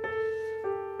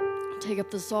 take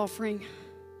up this offering.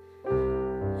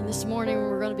 And this morning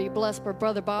we're going to be blessed by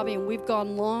Brother Bobby, and we've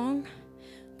gone long,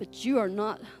 but you are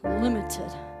not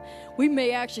limited. We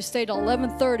may actually stay till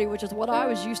 11:30, which is what I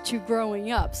was used to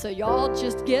growing up. So y'all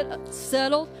just get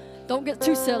settled. Don't get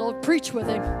too settled. Preach with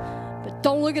him, but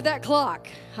don't look at that clock.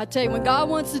 I tell you, when God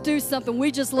wants to do something,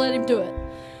 we just let him do it.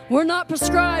 We're not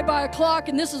prescribed by a clock,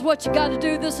 and this is what you got to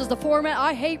do. This is the format.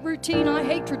 I hate routine. I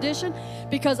hate tradition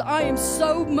because I am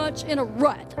so much in a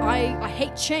rut. I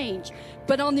hate change.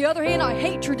 But on the other hand, I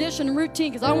hate tradition and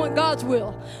routine because I want God's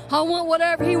will. I want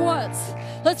whatever he wants.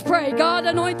 Let's pray. God,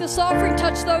 anoint this offering.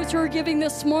 Touch those who are giving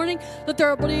this morning. Let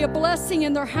there be a blessing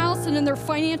in their house and in their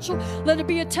financial. Let it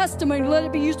be a testimony. Let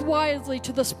it be used wisely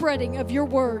to the spreading of your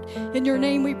word. In your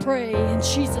name we pray. In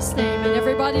Jesus' name. And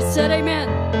everybody said amen.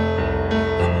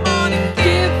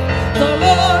 Give the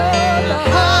Lord the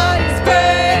highest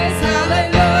praise.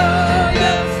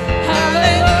 Hallelujah,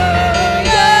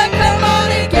 hallelujah. Come on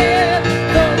and give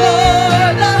the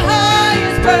Lord the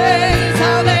highest praise.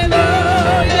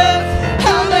 Hallelujah,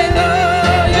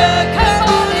 hallelujah. Come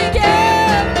on and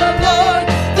give the Lord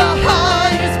the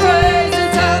highest praise.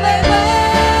 Hallelujah.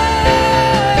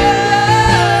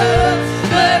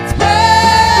 Let's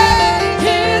praise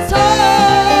his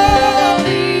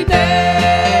holy name.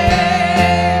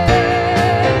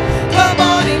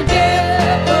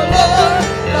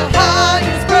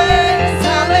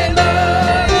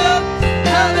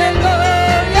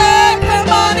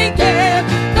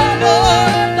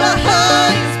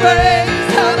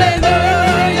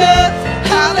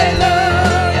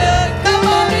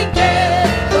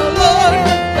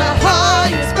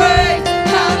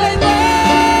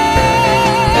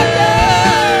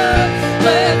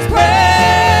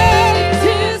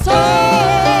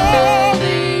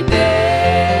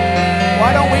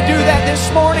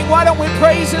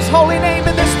 Praise his holy name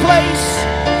in this place.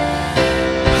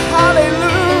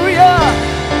 Hallelujah.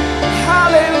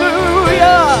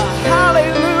 Hallelujah.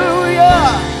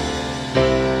 Hallelujah.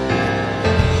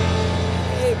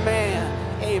 Amen.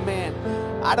 Amen.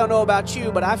 I don't know about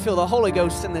you, but I feel the Holy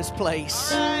Ghost in this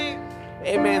place.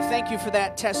 Amen. Thank you for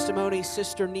that testimony,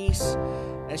 Sister Niece.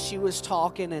 As she was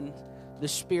talking and the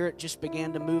Spirit just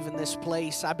began to move in this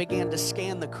place, I began to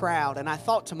scan the crowd, and I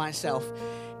thought to myself,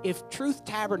 if Truth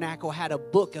Tabernacle had a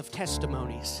book of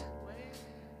testimonies,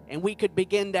 and we could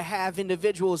begin to have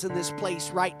individuals in this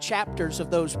place write chapters of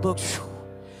those books,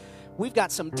 we've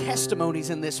got some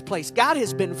testimonies in this place. God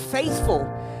has been faithful.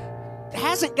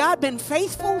 Hasn't God been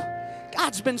faithful?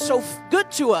 God's been so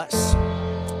good to us.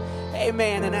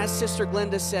 Amen. And as Sister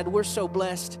Glenda said, we're so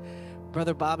blessed.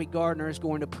 Brother Bobby Gardner is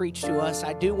going to preach to us.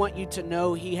 I do want you to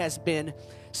know he has been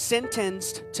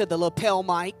sentenced to the lapel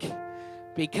mic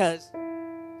because...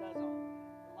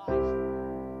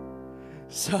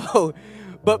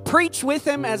 but preach with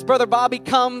him as Brother Bobby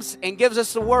comes and gives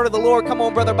us the word of the Lord. Come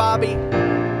on, Brother Bobby.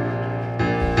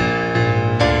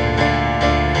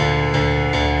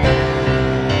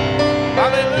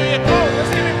 Hallelujah. Come on, let's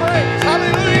give him praise.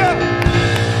 Hallelujah.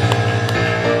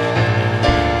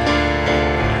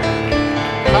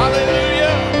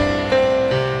 Hallelujah.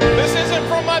 This isn't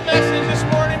from my message this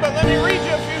morning, but let me read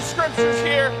you a few scriptures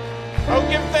here. Oh,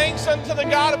 give thanks unto the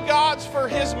God of gods, for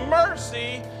his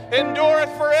mercy endureth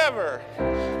forever.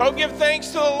 Oh, give thanks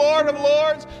to the Lord of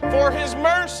lords, for his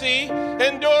mercy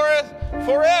endureth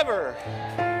forever.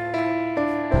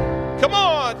 Come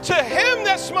on. To him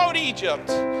that smote Egypt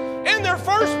in their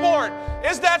firstborn.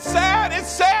 Is that sad? It's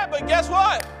sad, but guess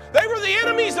what? They were the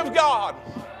enemies of God.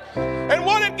 And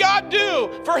what did God do?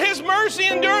 For his mercy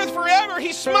endureth forever.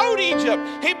 He smote Egypt.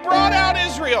 He brought out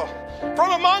Israel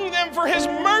from among them, for his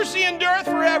mercy endureth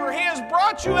forever. He has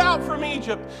brought you out from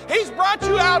Egypt. He's brought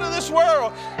you out of this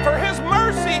world. For his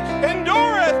mercy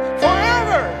endureth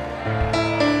forever.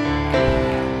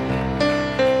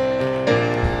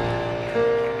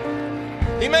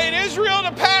 He made Israel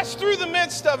to pass through the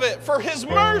midst of it. For his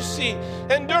mercy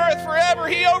endureth forever.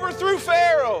 He overthrew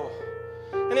Pharaoh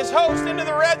and his host into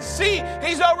the Red Sea.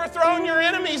 He's overthrown your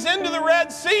enemies into the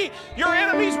Red Sea. Your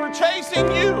enemies were chasing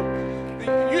you.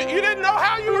 You didn't know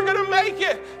how you were going to make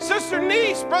it. Sister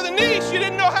Niece, Brother Niece, you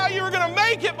didn't know how you were going to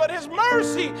make it, but his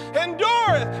mercy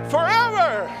endureth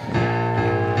forever.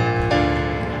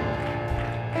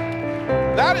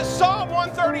 That is Psalm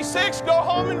 136. Go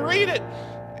home and read it.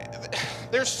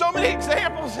 There's so many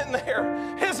examples in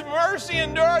there. His mercy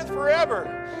endureth forever.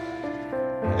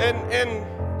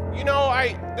 And you know,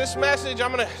 this message,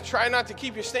 I'm going to try not to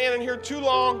keep you standing here too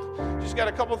long. Just got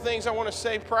a couple things I want to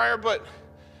say prior, but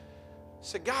I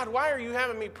said, God, why are you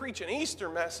having me preach an Easter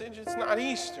message? It's not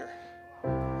Easter.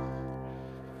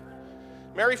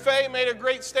 Mary Faye made a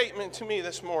great statement to me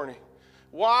this morning.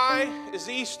 Why is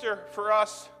Easter for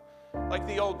us like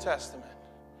the Old Testament?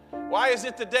 Why is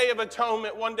it the Day of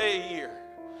Atonement one day a year?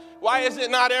 Why is it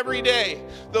not every day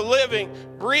the living,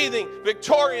 breathing,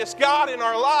 victorious God in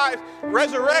our life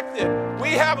resurrected? We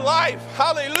have life.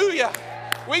 Hallelujah.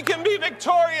 We can be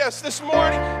victorious this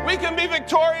morning. We can be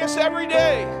victorious every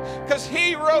day because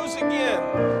He rose again.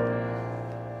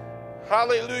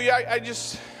 Hallelujah.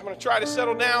 I'm going to try to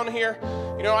settle down here.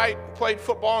 You know, I played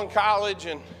football in college,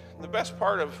 and the best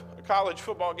part of a college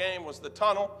football game was the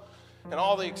tunnel and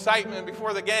all the excitement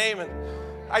before the game. And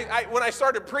when I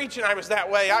started preaching, I was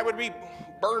that way. I would be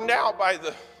burned out by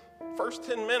the first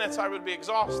 10 minutes. I would be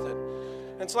exhausted.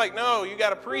 And it's like, no, you got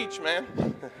to preach, man.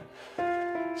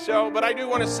 But I do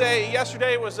want to say,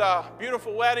 yesterday was a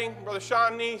beautiful wedding. Brother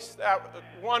Sean Neese, that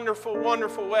wonderful,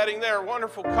 wonderful wedding. They're a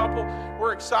wonderful couple.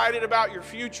 We're excited about your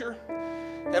future.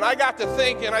 And I got to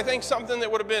thinking, I think something that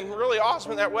would have been really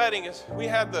awesome in that wedding is we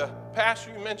had the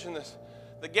pastor, you mentioned this,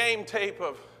 the game tape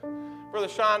of Brother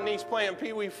Sean Neese playing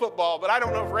Pee-wee football, but I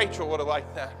don't know if Rachel would have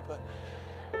liked that. But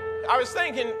I was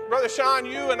thinking, Brother Sean,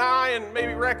 you and I, and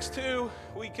maybe Rex too,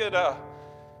 we could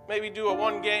maybe do a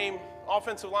one-game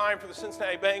offensive line for the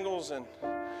Cincinnati Bengals, and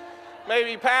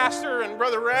maybe Pastor and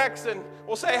Brother Rex, and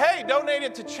we'll say, hey, donate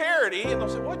it to charity. And they'll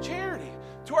say, what charity?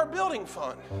 To our building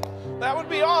fund. That would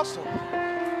be awesome.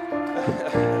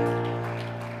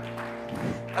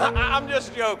 I'm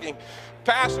just joking.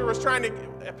 Pastor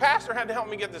had to help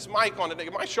me get this mic on today.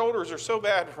 My shoulders are so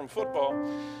bad from football.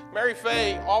 Mary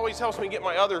Faye always helps me get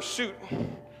my other suit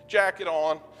jacket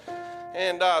on.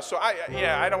 And so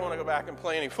I don't want to go back and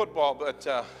play any football, but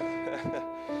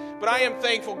I am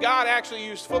thankful. God actually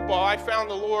used football. I found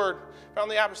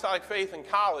the apostolic faith in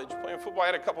college. Playing football, I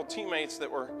had a couple teammates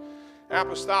that were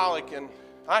apostolic, and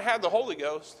I had the Holy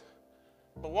Ghost.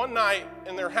 But one night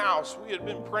in their house, we had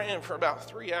been praying for about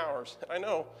 3 hours. I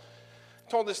know I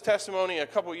told this testimony a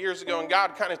couple years ago, and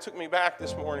God kind of took me back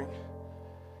this morning.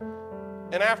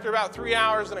 And after about 3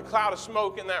 hours and a cloud of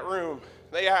smoke in that room,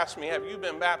 they asked me, have you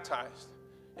been baptized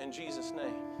in Jesus'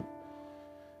 name?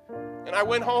 And I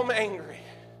went home angry.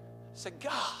 I said,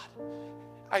 God,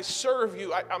 I serve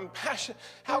you. I'm passionate.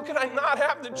 How could I not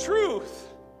have the truth?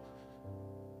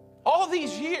 All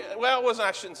these years,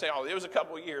 I shouldn't say all, it was a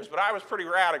couple of years, but I was pretty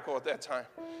radical at that time.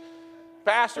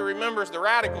 Pastor remembers the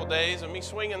radical days of me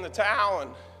swinging the towel,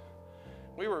 and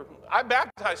I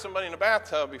baptized somebody in a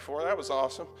bathtub before. That was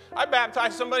awesome. I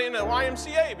baptized somebody in a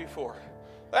YMCA before.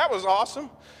 That was awesome.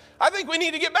 I think we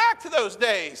need to get back to those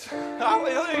days.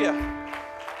 Hallelujah.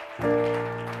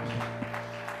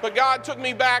 But God took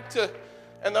me back to,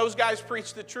 and those guys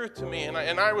preached the truth to me, and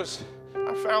I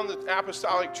found the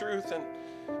apostolic truth, and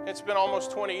it's been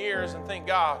almost 20 years, and thank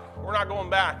God. We're not going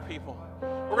back, people.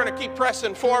 We're going to keep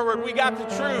pressing forward. We got the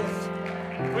truth.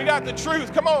 We got the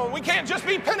truth. Come on. We can't just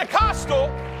be Pentecostal.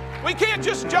 We can't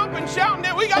just jump and shout.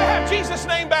 We got to have Jesus'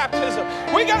 name baptism.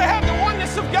 We got to have the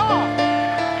oneness of God.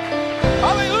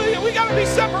 Hallelujah. We got to be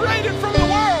separated from the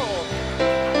world.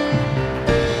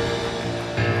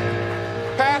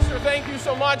 Pastor, thank you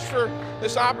so much for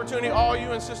this opportunity. All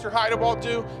you and Sister Heidebald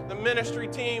do, the ministry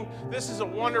team. This is a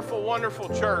wonderful, wonderful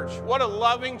church. What a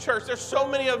loving church. There's so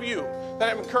many of you that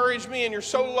have encouraged me, and you're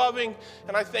so loving,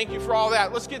 and I thank you for all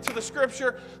that. Let's get to the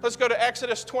scripture. Let's go to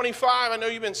Exodus 25. I know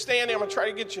you've been standing. I'm going to try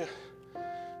to get you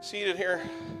seated here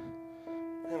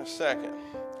in a second.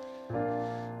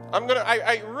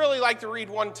 I really like to read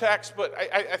one text, but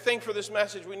I think for this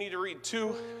message we need to read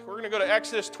two. We're going to go to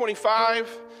Exodus 25,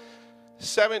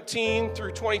 17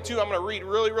 through 22. I'm going to read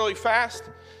really, really fast.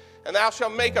 And thou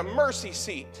shalt make a mercy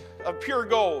seat of pure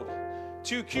gold.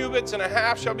 2 cubits and a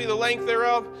half shall be the length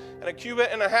thereof, and 1.5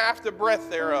 cubits the breadth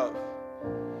thereof.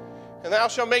 And thou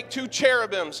shalt make 2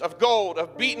 cherubims of gold,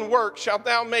 of beaten work shalt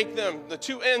thou make them, the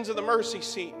 2 ends of the mercy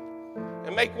seat.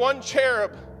 And make 1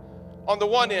 cherub on the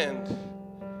one end,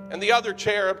 and the other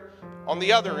cherub on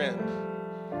the other end.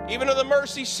 Even of the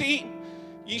mercy seat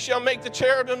ye shall make the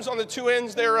cherubims on the 2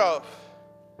 ends thereof.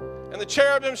 And the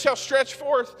cherubims shall stretch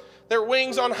forth their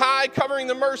wings on high, covering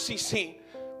the mercy seat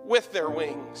with their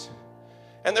wings.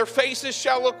 And their faces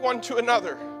shall look one to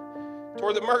another.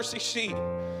 Toward the mercy seat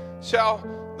shall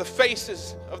the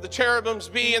faces of the cherubims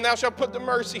be, and thou shalt put the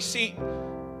mercy seat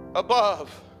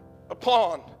above,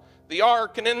 upon the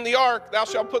ark, and in the ark thou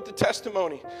shalt put the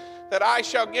testimony that I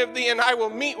shall give thee, and I will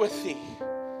meet with thee,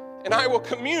 and I will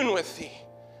commune with thee.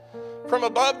 From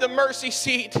above the mercy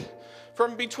seat,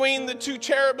 from between the 2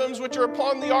 cherubims which are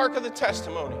upon the ark of the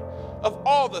testimony, of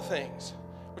all the things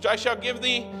which I shall give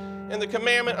thee in the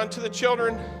commandment unto the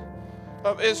children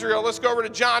of Israel. Let's go over to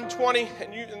John 20,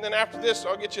 and then after this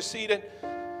I'll get you seated.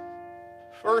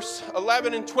 Verse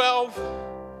 11 and 12.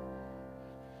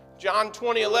 John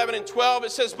 20, 11 and 12,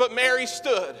 it says, "But Mary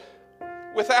stood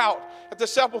without at the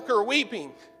sepulchre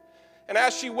weeping. And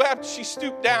as she wept, she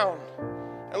stooped down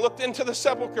and looked into the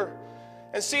sepulchre,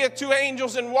 and seeth two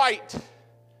angels in white,"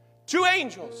 two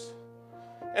angels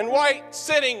in white,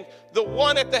 "sitting, the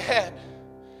one at the head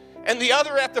and the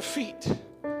other at the feet,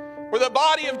 where the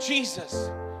body of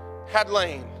Jesus had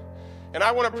lain." And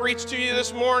I want to preach to you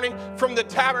this morning from the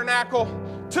tabernacle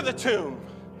to the tomb.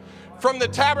 From the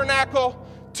tabernacle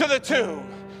to the tomb.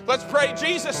 Let's pray.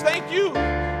 Jesus, thank you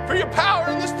for your power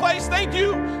in this place. Thank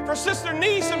you for Sister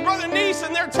Niece and Brother Niece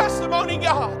and their testimony,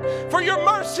 God, for your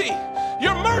mercy.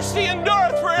 Your mercy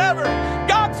endureth forever.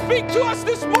 God, speak to us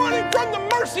this morning from the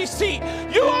mercy seat.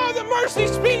 You are the mercy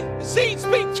seat.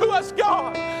 Speak to us,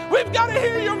 God. We've got to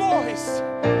hear your voice.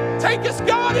 Take us,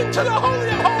 God, into the Holy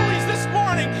of Holies this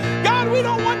morning. God, we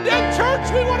don't want dead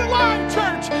church. We want a live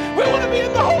church. We want to be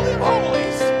in the Holy of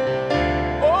Holies.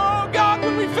 Oh, God,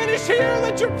 when we finish here,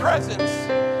 let your presence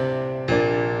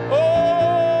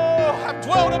have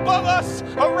dwelled above us,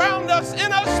 around us,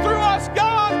 in us, through us.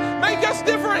 God, make us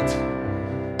different.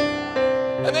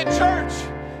 And then, church,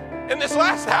 in this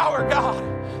last hour, God,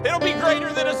 it'll be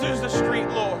greater than Azusa Street,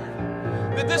 Lord.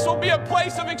 That this will be a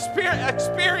place of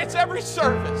experience every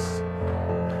service.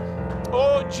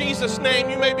 Oh, in Jesus' name,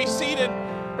 you may be seated.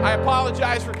 I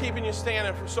apologize for keeping you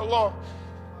standing for so long.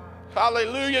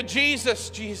 Hallelujah. Jesus,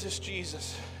 Jesus,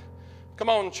 Jesus. Come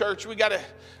on, church. We got to.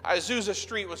 Azusa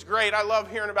Street was great. I love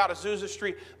hearing about Azusa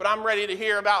Street, but I'm ready to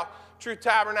hear about True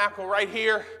Tabernacle right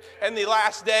here in the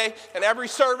last day. And every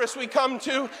service we come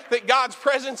to, that God's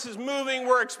presence is moving.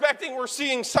 We're expecting, we're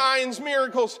seeing signs,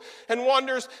 miracles, and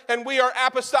wonders. And we are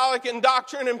apostolic in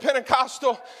doctrine and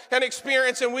Pentecostal and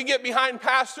experience. And we get behind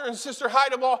Pastor and Sister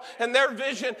Heideball and their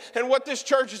vision and what this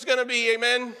church is going to be.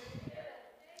 Amen.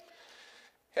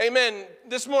 Amen.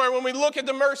 This morning, when we look at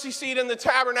the mercy seat in the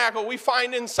tabernacle, we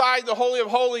find inside the Holy of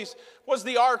Holies was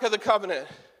the Ark of the Covenant.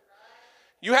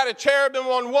 You had a cherubim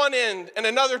on one end and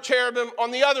another cherubim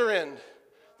on the other end.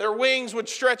 Their wings would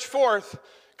stretch forth,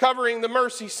 covering the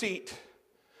mercy seat.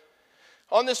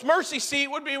 On this mercy seat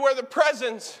would be where the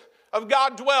presence of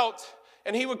God dwelt,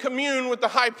 and he would commune with the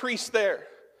high priest there.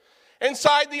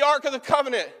 Inside the Ark of the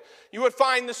Covenant, you would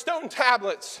find the stone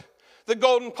tablets, the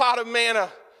golden pot of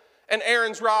manna, and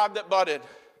Aaron's rod that budded.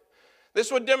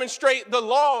 This would demonstrate the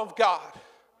law of God,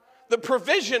 the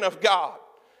provision of God,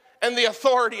 and the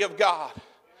authority of God.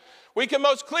 We can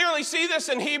most clearly see this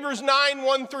in Hebrews 9,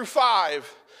 1 through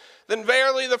 5. Then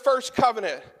verily the first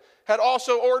covenant had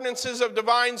also ordinances of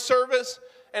divine service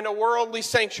and a worldly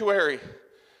sanctuary.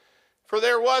 For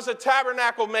there was a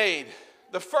tabernacle made,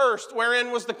 the first, wherein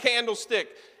was the candlestick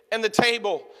and the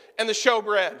table and the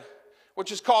showbread,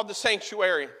 which is called the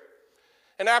sanctuary.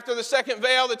 And after the second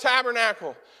veil, the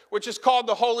tabernacle, which is called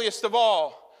the holiest of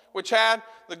all, which had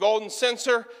the golden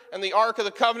censer and the Ark of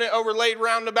the Covenant overlaid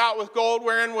round about with gold,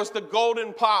 wherein was the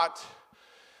golden pot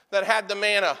that had the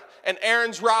manna, and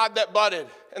Aaron's rod that budded,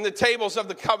 and the tables of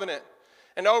the covenant.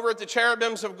 And over at the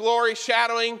cherubims of glory,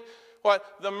 shadowing what?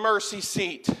 The mercy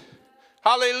seat.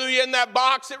 Hallelujah. In that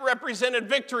box, it represented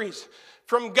victories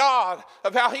from God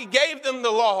of how he gave them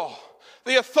the law,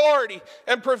 the authority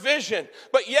and provision,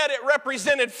 but yet it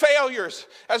represented failures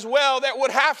as well that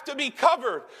would have to be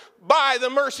covered by the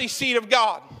mercy seat of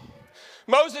God.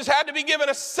 Moses had to be given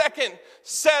a second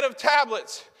set of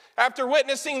tablets after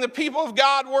witnessing the people of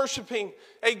God worshiping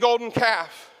a golden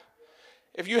calf.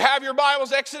 If you have your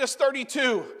Bibles, Exodus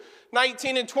 32,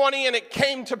 19 and 20, and it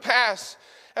came to pass,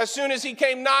 as soon as he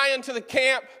came nigh unto the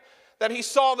camp, that he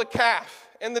saw the calf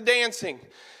and the dancing.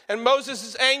 And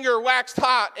Moses' anger waxed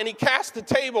hot, and he cast the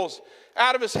tables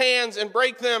out of his hands and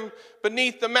brake them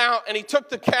beneath the mount. And he took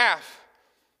the calf,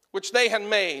 which they had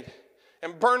made,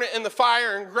 and burned it in the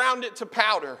fire and ground it to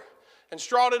powder and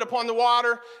strawed it upon the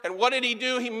water. And what did he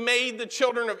do? He made the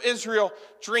children of Israel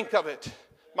drink of it.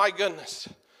 My goodness.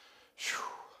 Whew.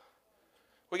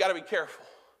 We got to be careful.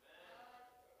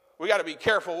 We got to be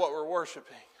careful what we're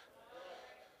worshiping.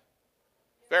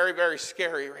 Very, very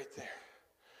scary right there.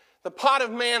 The pot of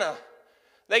manna,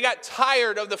 they got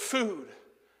tired of the food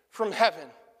from heaven.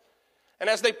 And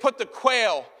as they put the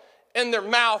quail in their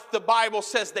mouth, the Bible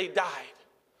says they died.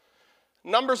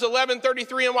 Numbers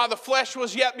 11:33, and while the flesh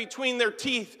was yet between their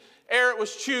teeth, ere it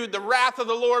was chewed, the wrath of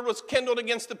the Lord was kindled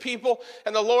against the people,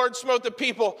 and the Lord smote the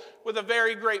people with a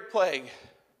very great plague.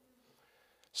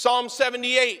 Psalm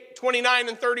 78, 29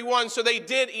 and 31, so they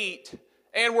did eat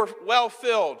and were well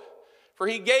filled, for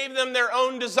he gave them their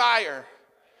own desire.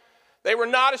 They were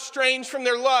not estranged from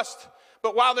their lust,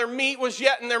 but while their meat was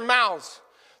yet in their mouths,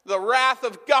 the wrath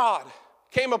of God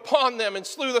came upon them and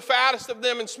slew the fattest of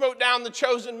them and smote down the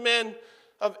chosen men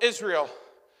of Israel.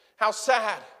 How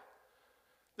sad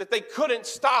that they couldn't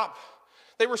stop.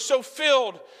 They were so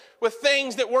filled with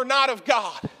things that were not of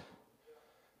God.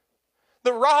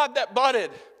 The rod that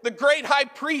budded, the great high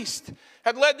priest,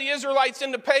 had led the Israelites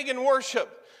into pagan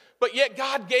worship, but yet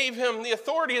God gave him the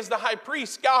authority as the high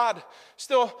priest. God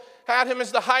still had him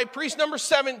as the high priest. Number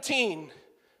 17,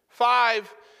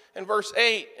 5 and verse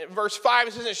 8. In verse 5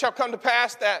 it says, it shall come to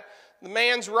pass that the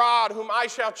man's rod whom I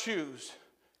shall choose,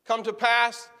 come to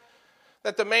pass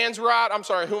that the man's rod,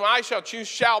 whom I shall choose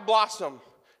shall blossom.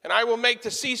 And I will make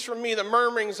to cease from me the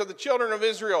murmurings of the children of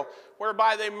Israel,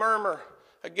 whereby they murmur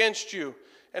against you.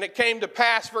 And it came to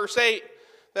pass, verse 8,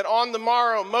 that on the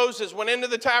morrow Moses went into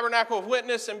the tabernacle of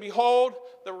witness, and behold,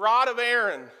 the rod of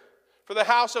Aaron for the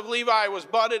house of Levi was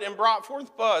budded and brought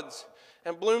forth buds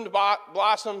and bloomed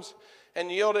blossoms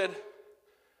and yielded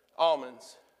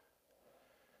almonds.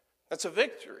 That's a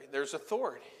victory. There's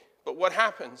authority. But what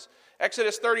happens?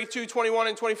 Exodus 32, 21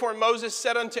 and 24, Moses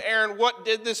said unto Aaron, what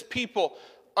did this people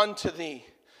unto thee,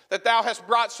 that thou hast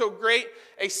brought so great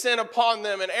a sin upon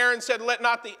them? And Aaron said, let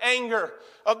not the anger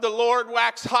of the Lord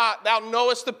wax hot. Thou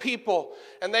knowest the people,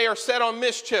 and they are set on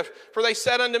mischief. For they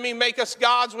said unto me, make us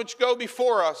gods which go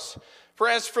before us. For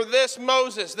as for this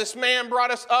Moses, this man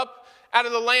brought us up out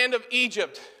of the land of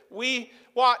Egypt. We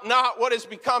wot not what has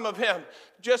become of him.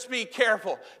 Just be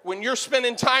careful. When you're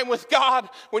spending time with God,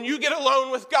 when you get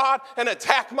alone with God, an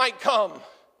attack might come.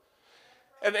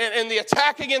 And the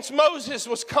attack against Moses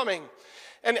was coming.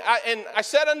 And I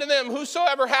said unto them,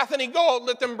 whosoever hath any gold,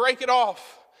 let them break it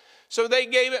off. So they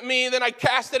gave it me, then I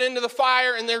cast it into the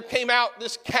fire, and there came out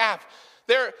this calf.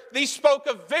 These spoke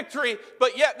of victory,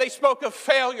 but yet they spoke of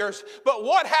failures. But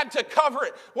what had to cover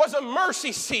it was a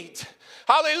mercy seat.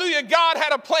 Hallelujah. God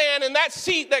had a plan, and that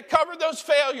seat that covered those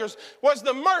failures was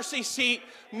the mercy seat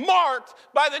marked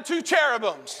by the two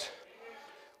cherubims.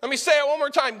 Let me say it one more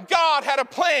time. God had a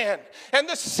plan, and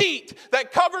the seat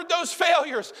that covered those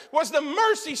failures was the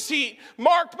mercy seat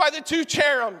marked by the two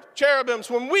cherubims.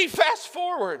 When we fast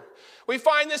forward, we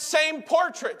find this same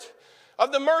portrait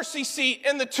of the mercy seat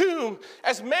in the tomb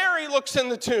as Mary looks in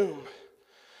the tomb.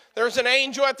 There's an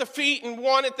angel at the feet and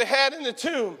one at the head in the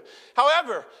tomb.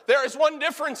 However, there is one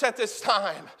difference at this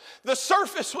time. The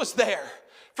surface was there.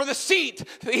 For the seat,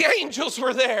 the angels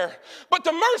were there. But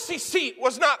the mercy seat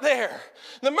was not there.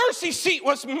 The mercy seat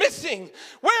was missing.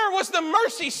 Where was the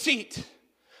mercy seat?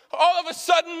 All of a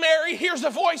sudden, Mary hears a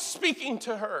voice speaking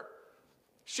to her.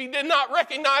 She did not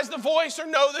recognize the voice or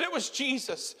know that it was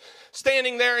Jesus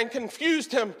standing there, and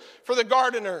confused him for the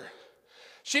gardener.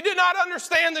 She did not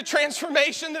understand the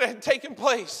transformation that had taken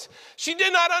place. She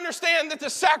did not understand that the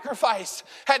sacrifice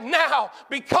had now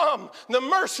become the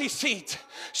mercy seat.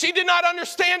 She did not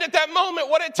understand at that moment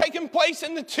what had taken place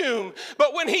in the tomb.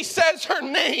 But when he says her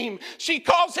name, she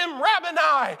calls him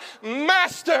Rabboni,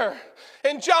 Master.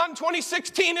 And John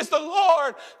 20:16 is the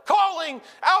Lord calling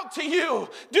out to you.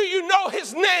 Do you know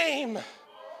his name?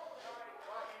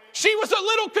 She was a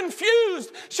little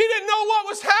confused. She didn't know what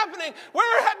was happening.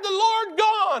 Where had the Lord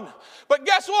gone? But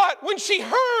guess what? When she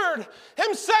heard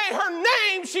him say her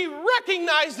name, she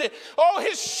recognized it. Oh,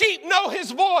 his sheep know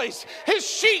his voice. His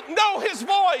sheep know his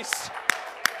voice.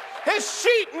 His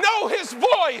sheep know his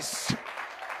voice.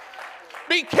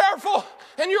 Be careful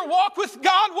in your walk with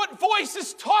God what voice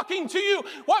is talking to you,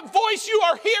 what voice you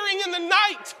are hearing in the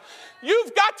night.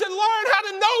 You've got to learn how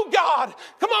to know God.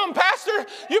 Come on, Pastor.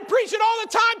 You preach it all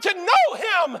the time, to know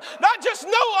him, not just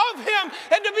know of him,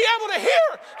 and to be able to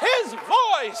hear his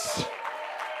voice.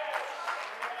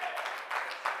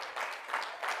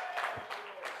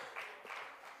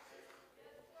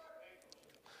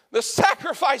 The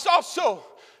sacrifice also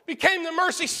became the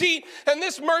mercy seat, and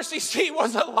this mercy seat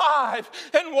was alive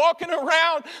and walking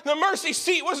around. The mercy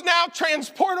seat was now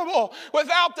transportable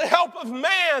without the help of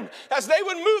man. As they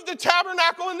would move the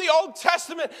tabernacle in the Old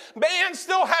Testament, man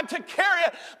still had to carry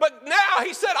it. But now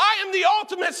he said, I am the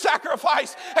ultimate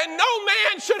sacrifice, and no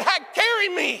man should carry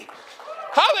me.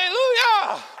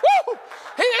 Hallelujah. Woo!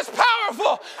 He is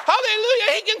powerful.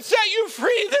 Hallelujah. He can set you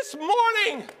free this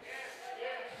morning.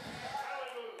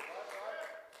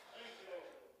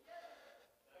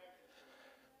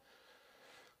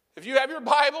 If you have your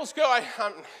Bibles, go. I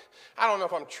don't know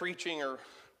if I'm preaching or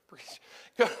preaching.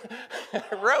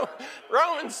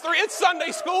 Romans 3. It's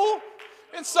Sunday school.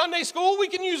 It's Sunday school. We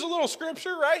can use a little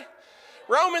scripture, right?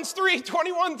 Romans 3,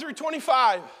 21 through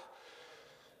 25.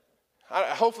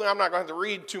 Hopefully I'm not going to have to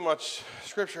read too much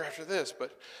scripture after this.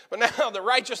 But now the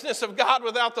righteousness of God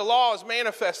without the law is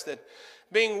manifested,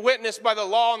 being witnessed by the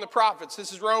law and the prophets.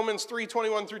 This is Romans 3,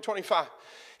 21 through 25.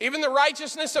 Even the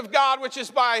righteousness of God, which is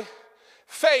by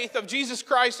faith of Jesus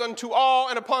Christ unto all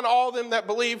and upon all them that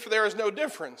believe, for there is no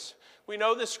difference. We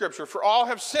know this scripture. For all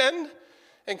have sinned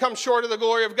and come short of the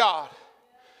glory of God,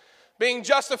 being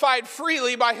justified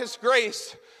freely by his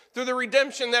grace through the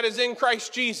redemption that is in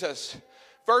Christ Jesus.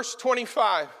 Verse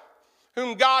 25,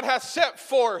 whom God hath set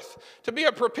forth to be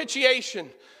a propitiation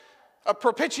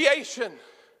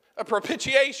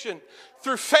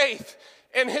through faith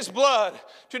in his blood,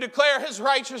 to declare his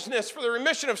righteousness for the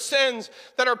remission of sins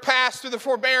that are passed through the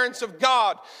forbearance of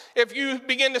God. If you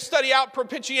begin to study out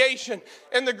propitiation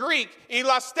in the Greek,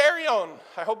 elasterion,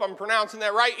 I hope I'm pronouncing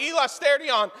that right,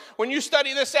 elasterion, when you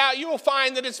study this out, you will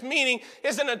find that its meaning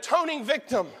is an atoning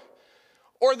victim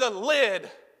or the lid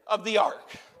of the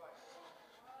ark.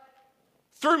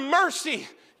 Through mercy,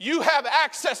 you have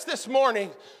access this morning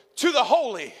to the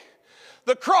holy.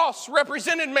 The cross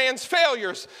represented man's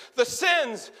failures, the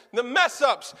sins, the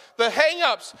mess-ups, the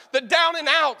hang-ups, the down and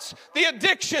outs, the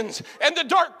addictions, and the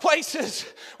dark places.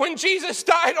 When Jesus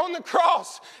died on the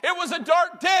cross, it was a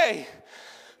dark day.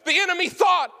 The enemy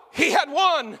thought he had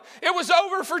won. It was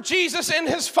over for Jesus and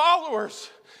his followers.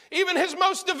 Even his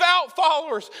most devout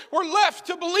followers were left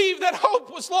to believe that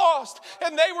hope was lost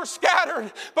and they were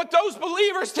scattered. But those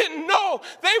believers didn't know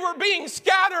they were being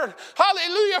scattered.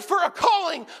 Hallelujah, for a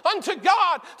calling unto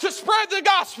God to spread the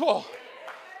gospel.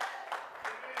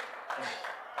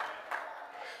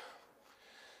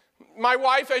 My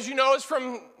wife, as you know, is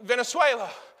from Venezuela.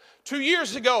 2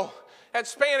 years ago at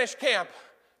Spanish camp,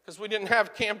 because we didn't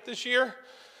have camp this year,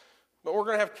 but we're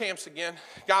going to have camps again.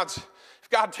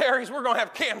 God tarries, we're going to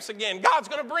have camps again. God's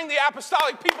going to bring the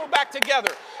apostolic people back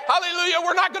together. Hallelujah.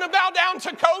 We're not going to bow down to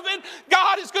COVID.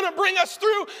 God is going to bring us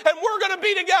through, and we're going to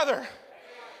be together.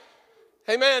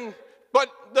 Amen.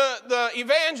 But the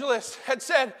evangelist had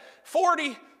said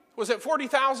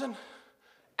 40,000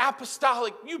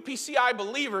 apostolic UPCI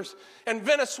believers, and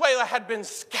Venezuela had been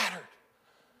scattered.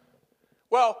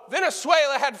 Well,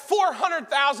 Venezuela had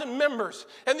 400,000 members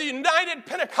in the United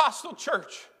Pentecostal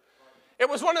Church. It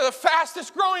was one of the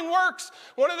fastest growing works,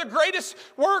 one of the greatest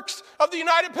works of the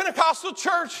United Pentecostal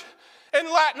Church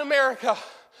in Latin America.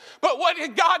 But what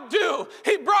did God do?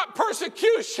 He brought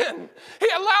persecution. He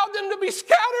allowed them to be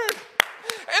scattered.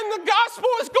 And the gospel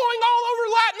is going all over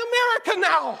Latin America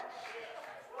now.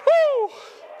 Woo!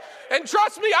 And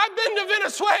trust me, I've been to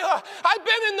Venezuela. I've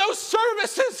been in those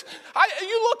services.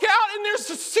 You look out and there's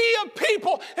a sea of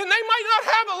people, and they might not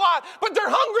have a lot, but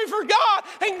they're hungry for God.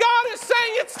 And God is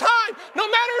saying it's time. No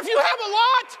matter if you have a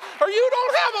lot or you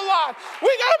don't have a lot,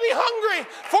 we got to be hungry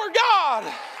for God.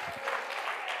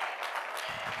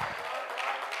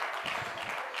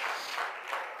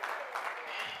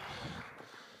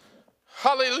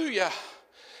 Hallelujah.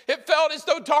 It felt as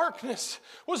though darkness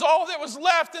was all that was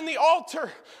left, and the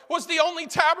altar was the only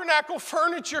tabernacle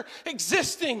furniture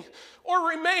existing or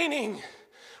remaining.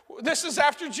 This is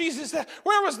after Jesus.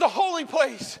 Where was the holy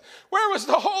place? Where was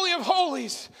the Holy of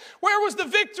Holies? Where was the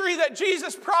victory that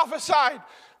Jesus prophesied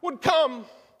would come?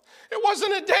 It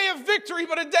wasn't a day of victory,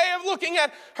 but a day of looking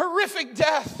at horrific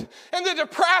death and the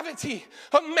depravity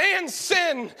of man's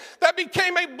sin that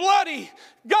became a bloody,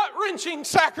 gut-wrenching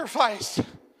sacrifice.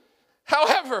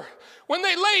 However, when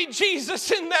they laid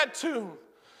Jesus in that tomb,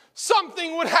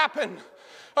 something would happen.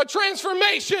 A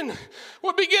transformation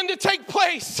would begin to take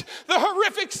place. The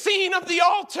horrific scene of the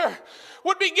altar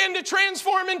would begin to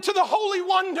transform into the holy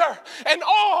wonder and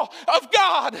awe of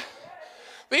God.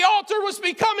 The altar was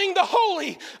becoming the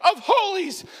holy of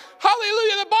holies.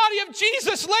 Hallelujah. The body of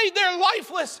Jesus laid there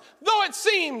lifeless, though it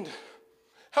seemed.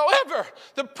 However,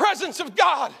 the presence of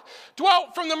God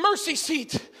dwelt from the mercy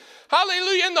seat.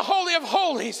 Hallelujah, in the Holy of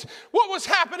Holies. What was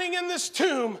happening in this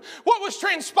tomb? What was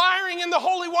transpiring in the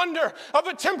holy wonder of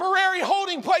a temporary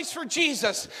holding place for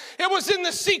Jesus? It was in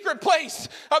the secret place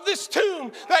of this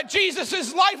tomb that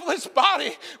Jesus' lifeless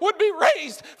body would be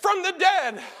raised from the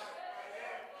dead.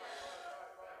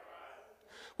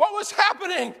 What was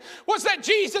happening was that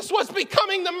Jesus was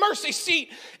becoming the mercy seat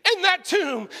in that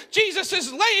tomb. Jesus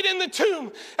is laid in the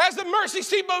tomb as the mercy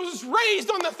seat was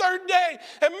raised on the third day.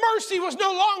 And mercy was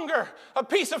no longer a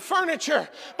piece of furniture,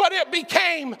 but it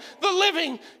became the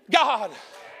living God.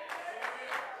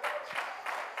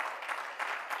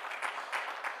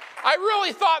 I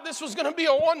really thought this was going to be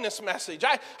a oneness message.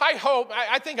 I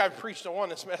think I've preached a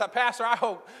oneness message. Pastor, I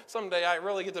hope someday I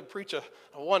really get to preach a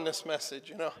oneness message,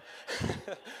 you know.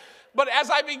 But as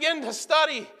I began to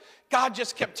study, God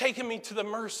just kept taking me to the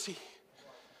mercy.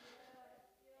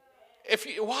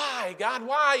 Why, God,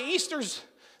 why?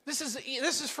 This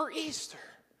is for Easter.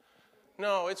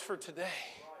 No, it's for today.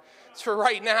 It's for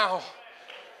right now.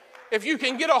 If you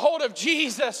can get a hold of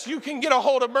Jesus, you can get a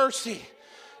hold of mercy.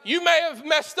 You may have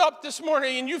messed up this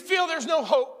morning and you feel there's no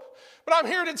hope. But I'm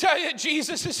here to tell you that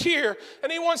Jesus is here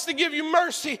and he wants to give you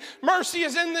mercy. Mercy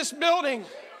is in this building.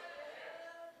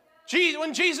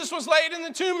 When Jesus was laid in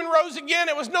the tomb and rose again,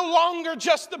 it was no longer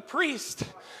just the priest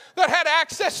that had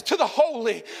access to the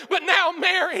holy, but now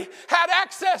Mary had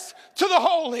access to the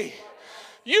holy.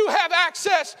 You have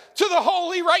access to the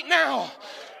holy right now.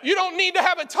 You don't need to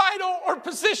have a title or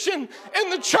position in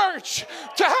the church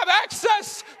to have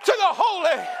access to the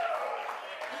holy.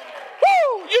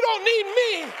 Woo! You don't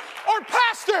need me or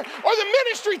pastor or the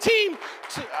ministry team,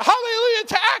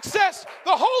 to access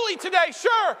the holy today.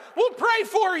 Sure, we'll pray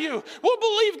for you. We'll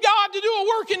believe God to do a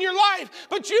work in your life,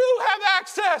 but you have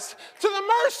access to the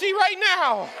mercy right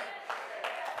now.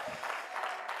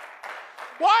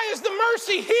 Why is the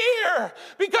mercy here?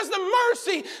 Because the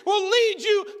mercy will lead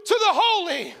you to the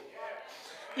holy.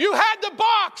 You had the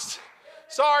box.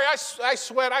 Sorry, I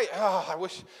sweat. I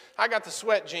wish I got the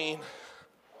sweat gene.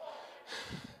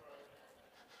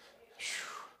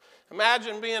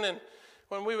 Imagine being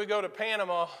when we would go to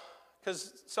Panama,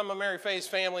 because some of Mary Faye's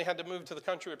family had to move to the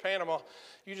country of Panama.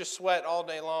 You just sweat all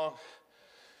day long.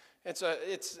 It's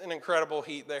an incredible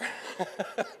heat there.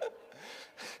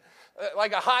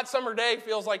 Like a hot summer day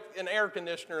feels like an air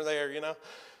conditioner there, you know.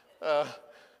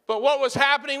 But what was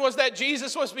happening was that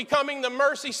Jesus was becoming the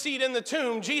mercy seat in the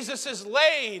tomb. Jesus is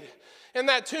laid in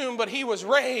that tomb, but he was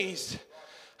raised.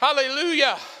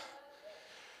 Hallelujah.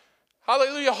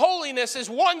 Hallelujah. Holiness is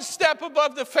one step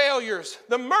above the failures.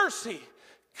 The mercy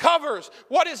covers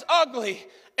what is ugly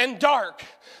and dark,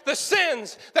 the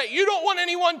sins that you don't want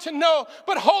anyone to know,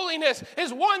 but holiness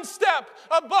is one step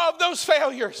above those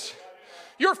failures.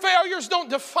 Your failures don't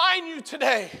define you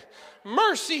today.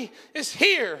 Mercy is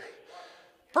here.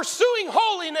 Pursuing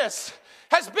holiness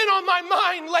has been on my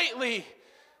mind lately.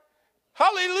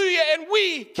 Hallelujah. And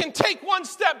we can take one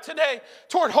step today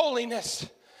toward holiness.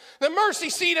 The mercy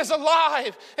seat is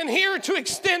alive and here to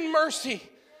extend mercy.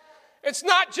 It's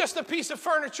not just a piece of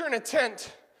furniture in a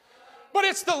tent, but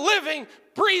it's the living,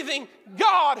 breathing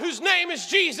God whose name is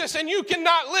Jesus, and you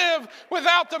cannot live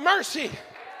without the mercy.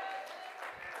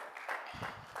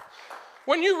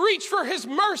 When you reach for his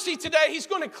mercy today, he's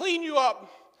going to clean you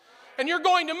up. And you're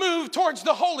going to move towards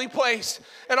the holy place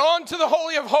and on to the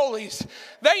Holy of Holies.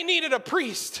 They needed a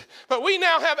priest, but we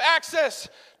now have access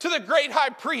to the great high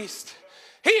priest.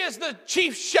 He is the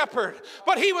chief shepherd,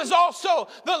 but he was also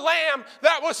the lamb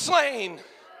that was slain.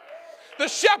 The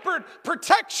shepherd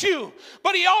protects you,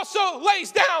 but he also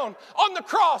lays down on the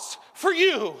cross for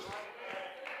you.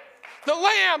 The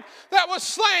lamb that was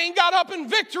slain got up in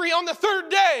victory on the third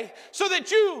day so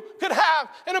that you could have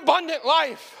an abundant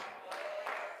life.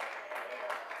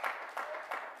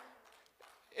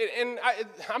 And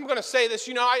I'm going to say this,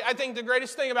 I think the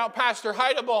greatest thing about Pastor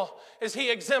Heidebel is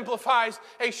he exemplifies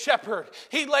a shepherd.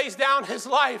 He lays down his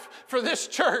life for this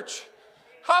church.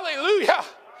 Hallelujah.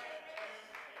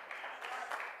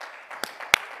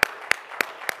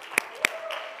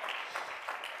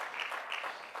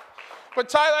 But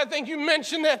Tyler, I think you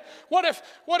mentioned that what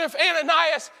if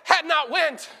Ananias had not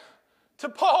went to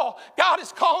Paul? God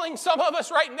is calling some of us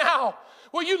right now.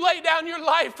 Will you lay down your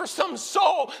life for some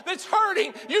soul that's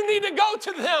hurting? You need to go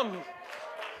to them.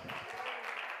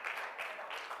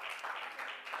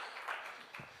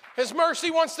 His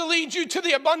mercy wants to lead you to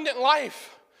the abundant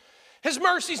life. His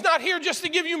mercy's not here just to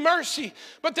give you mercy,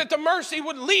 but that the mercy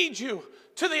would lead you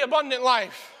to the abundant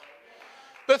life.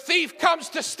 The thief comes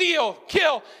to steal,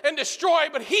 kill, and destroy,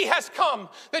 but he has come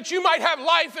that you might have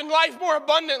life and life more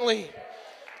abundantly.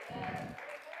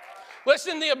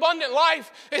 Listen, the abundant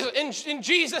life in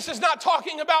Jesus is not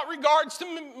talking about regards to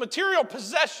material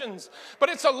possessions, but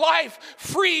it's a life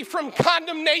free from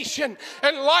condemnation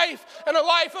and a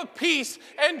life of peace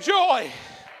and joy.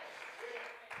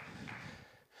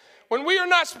 When we are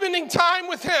not spending time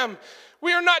with him,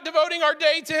 we are not devoting our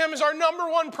day to him as our number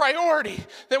one priority,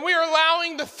 then we are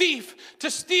allowing the thief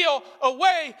to steal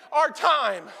away our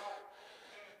time.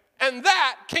 And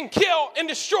that can kill and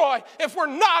destroy if we're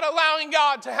not allowing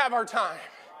God to have our time.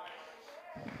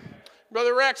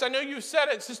 Brother Rex, I know you said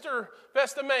it. Sister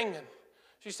Vesta Mangan,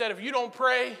 she said, if you don't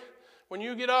pray when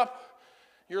you get up,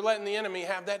 you're letting the enemy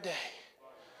have that day.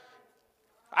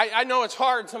 I know it's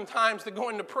hard sometimes to go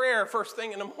into prayer first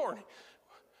thing in the morning.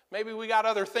 Maybe we got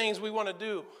other things we want to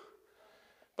do.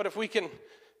 But if we can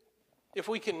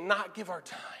not give our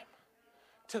time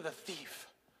to the thief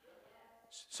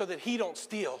so that he don't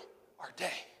steal our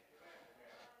day.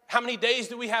 How many days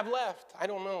do we have left? I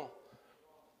don't know.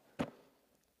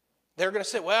 They're going to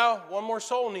say, well, one more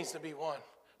soul needs to be won.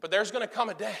 But there's going to come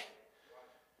a day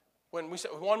when we say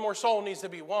one more soul needs to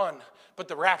be won, but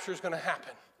the rapture is going to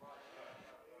happen.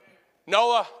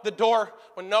 Noah,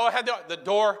 when Noah had the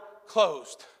door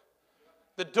closed.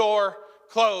 The door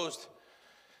closed.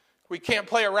 We can't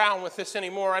play around with this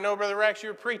anymore. I know, Brother Rex, you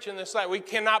were preaching this night. We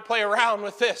cannot play around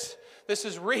with this. This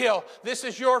is real. This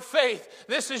is your faith.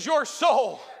 This is your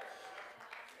soul.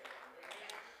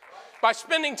 By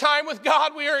spending time with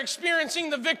God, we are experiencing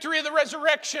the victory of the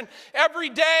resurrection every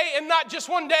day, and not just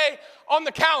one day on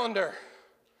the calendar.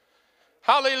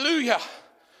 Hallelujah.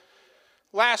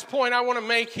 Last point I want to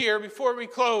make here before we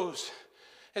close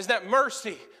is that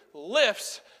mercy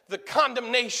lifts the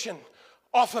condemnation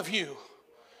off of you.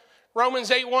 Romans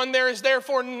 8:1, there is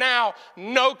therefore now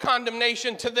no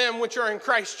condemnation to them which are in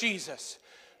Christ Jesus,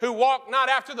 who walk not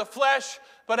after the flesh,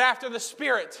 but after the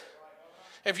Spirit.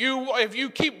 If you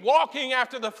keep walking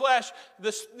after the flesh,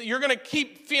 you're going to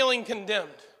keep feeling condemned.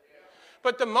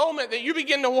 But the moment that you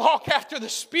begin to walk after the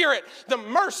Spirit, the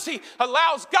mercy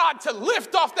allows God to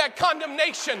lift off that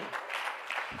condemnation.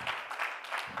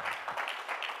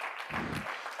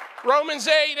 Romans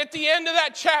 8, at the end of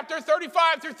that chapter,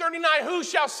 35 through 39, who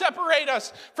shall separate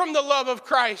us from the love of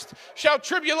Christ? Shall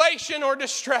tribulation or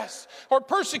distress, or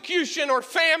persecution, or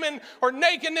famine, or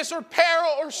nakedness, or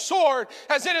peril, or sword?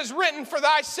 As it is written, for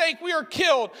thy sake we are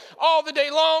killed. All the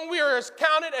day long we are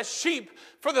counted as sheep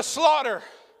for the slaughter.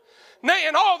 Nay,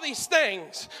 in all these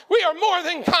things, we are more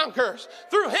than conquerors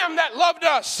through him that loved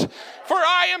us. For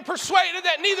I am persuaded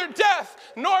that neither death,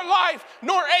 nor life,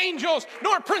 nor angels,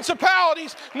 nor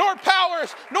principalities, nor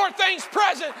powers, nor things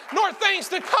present, nor things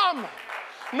to come,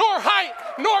 nor height,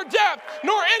 nor depth,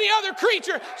 nor any other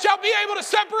creature shall be able to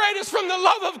separate us from the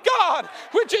love of God,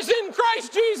 which is in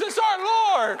Christ Jesus our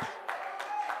Lord.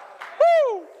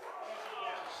 Woo!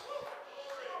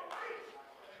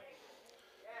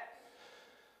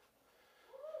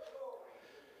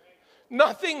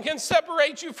 Nothing can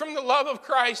separate you from the love of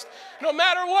Christ, no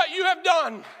matter what you have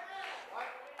done.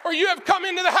 Or you have come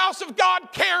into the house of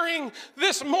God carrying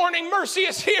this morning. Mercy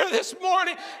is here this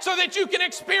morning so that you can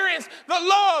experience the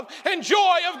love and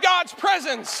joy of God's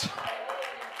presence.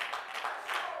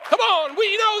 Come on,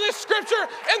 we know this scripture.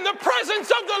 In the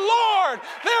presence of the Lord,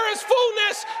 there is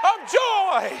fullness of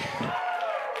joy.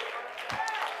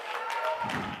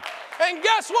 And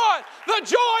guess what? The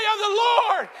joy of the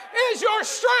Lord is your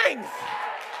strength.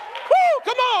 Woo,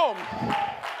 come on.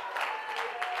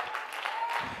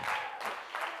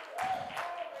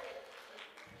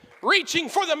 Reaching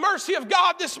for the mercy of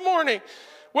God this morning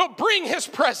will bring his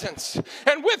presence.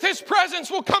 And with his presence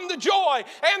will come the joy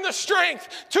and the strength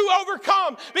to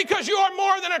overcome, because you are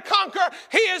more than a conqueror.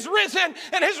 He is risen,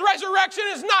 and his resurrection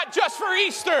is not just for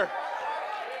Easter.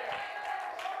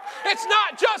 It's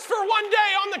not just for one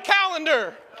day on the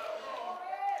calendar.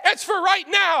 It's for right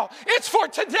now. It's for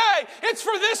today. It's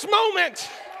for this moment.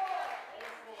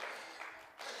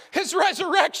 His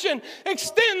resurrection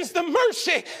extends the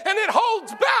mercy, and it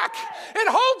holds back. It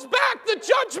holds back the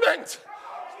judgment.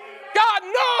 God,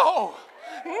 no.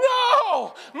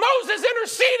 No. Moses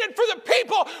interceded for the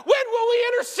people. When will we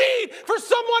intercede for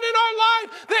someone in our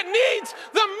life that needs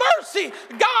the mercy?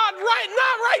 God,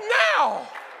 right now.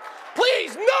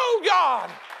 Please, no, God.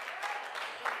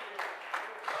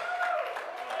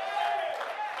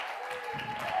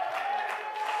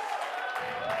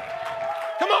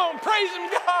 Come on, praise him,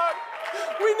 God.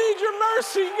 We need your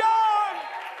mercy, God.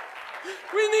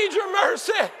 We need your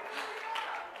mercy.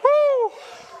 Woo.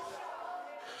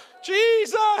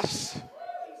 Jesus.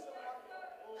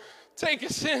 Take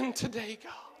us in today,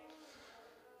 God.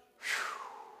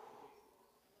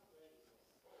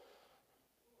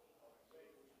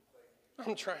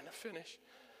 I'm trying to finish.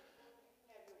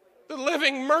 The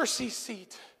living mercy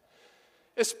seat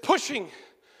is pushing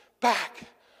back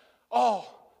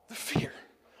all the fear,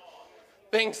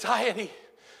 the anxiety,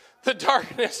 the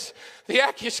darkness, the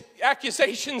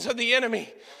accusations of the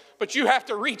enemy. But you have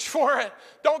to reach for it.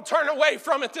 Don't turn away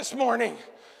from it this morning.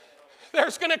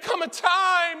 There's going to come a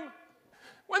time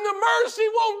when the mercy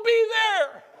won't be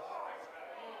there.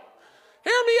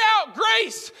 Hear me out.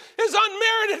 Grace is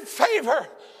unmerited favor.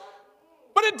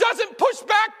 But it doesn't push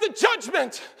back the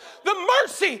judgment. The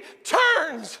mercy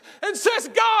turns and says,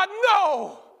 God,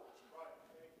 no.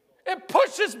 It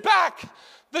pushes back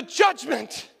the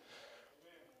judgment.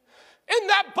 In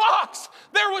that box,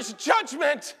 there was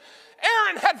judgment.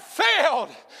 Aaron had failed.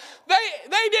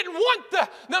 They didn't want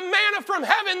the manna from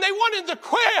heaven. They wanted the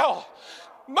quail.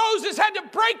 Moses had to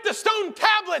break the stone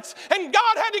tablets, and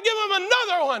God had to give him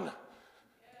another one.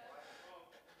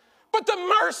 But the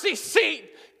mercy seat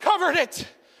covered it.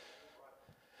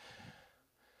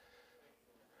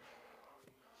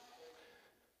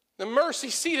 The mercy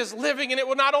seat is living, and it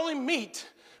will not only meet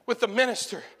with the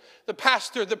minister, the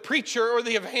pastor, the preacher, or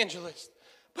the evangelist,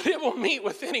 but it will meet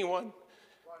with anyone,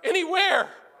 anywhere,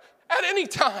 at any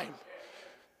time.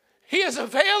 He is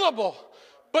available,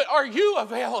 but are you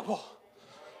available?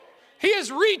 He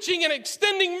is reaching and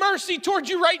extending mercy towards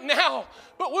you right now,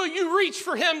 but will you reach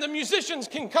for him? The musicians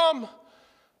can come.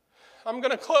 I'm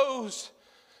going to close.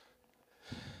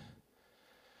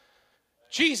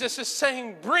 Jesus is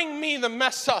saying, bring me the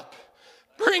mess up.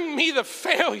 Bring me the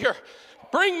failure.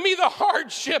 Bring me the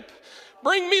hardship.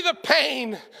 Bring me the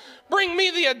pain. Bring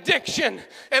me the addiction,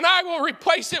 and I will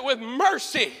replace it with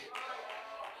mercy.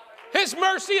 His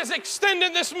mercy is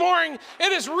extended this morning.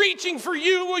 It is reaching for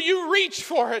you. Will you reach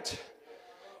for it?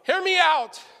 Hear me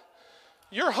out.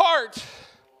 Your heart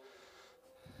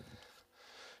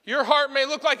may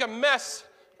look like a mess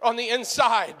on the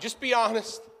inside. Just be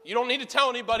honest. You don't need to tell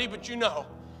anybody, but you know.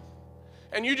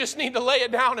 And you just need to lay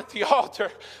it down at the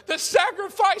altar. The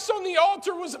sacrifice on the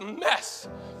altar was a mess.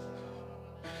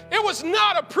 It was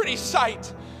not a pretty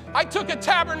sight. I took a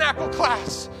tabernacle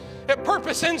class at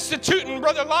Purpose Institute, and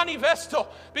Brother Lonnie Vestal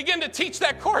began to teach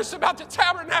that course about the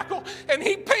tabernacle, and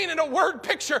he painted a word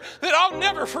picture that I'll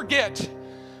never forget.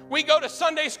 We go to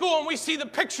Sunday school and we see the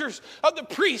pictures of the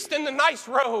priest in the nice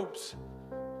robes.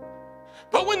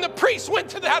 But when the priest went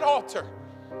to that altar,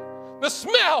 the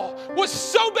smell was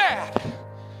so bad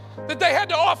that they had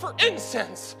to offer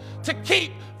incense to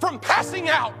keep from passing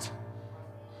out.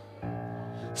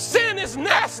 Sin is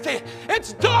nasty.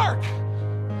 It's dark.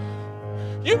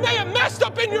 You may have messed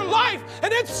up in your life,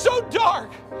 and it's so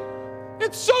dark.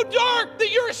 It's so dark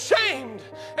that you're ashamed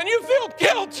and you feel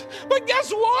guilt. But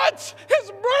guess what?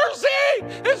 His mercy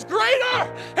is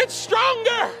greater. It's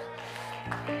stronger.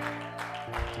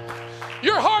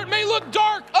 Your heart may look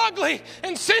dark, ugly,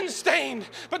 and sin-stained,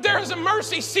 but there is a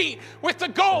mercy seat with the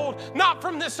gold, not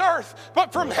from this earth,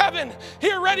 but from heaven,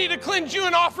 here ready to cleanse you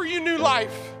and offer you new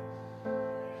life.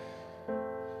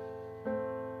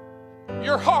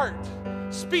 Your heart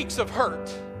speaks of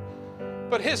hurt,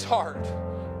 but his heart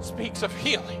speaks of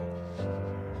healing.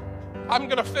 I'm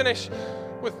going to finish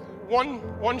with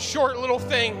one short little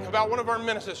thing about one of our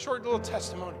ministers, short little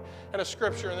testimony and a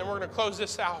scripture, and then we're going to close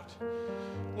this out.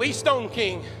 Lee Stone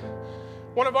King,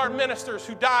 one of our ministers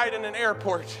who died in an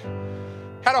airport,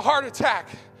 had a heart attack,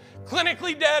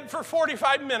 clinically dead for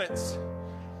 45 minutes.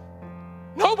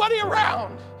 Nobody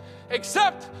around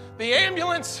except the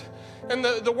ambulance and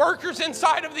the workers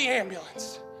inside of the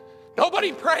ambulance.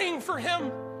 Nobody praying for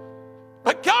him.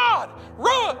 But God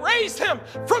raised him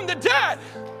from the dead.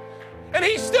 And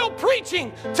he's still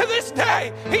preaching to this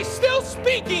day. He's still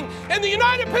speaking in the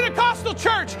United Pentecostal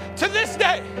Church to this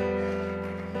day.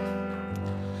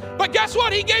 But guess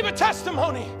what? He gave a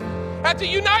testimony at the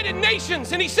United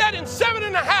Nations, and he said in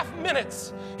 7.5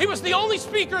 minutes, he was the only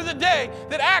speaker of the day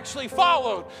that actually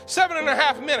followed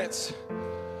 7.5 minutes.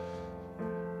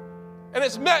 And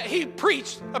he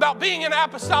preached about being an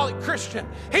apostolic Christian.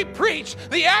 He preached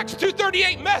the Acts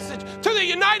 2:38 message to the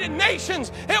United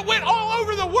Nations. It went all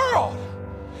over the world.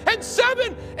 And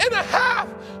 7.5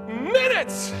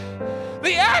 minutes,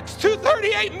 the Acts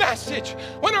 2:38 message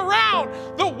went around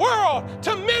the world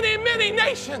to many, many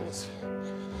nations.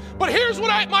 But here's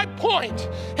my point.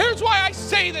 Here's why I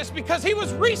say this, because he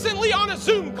was recently on a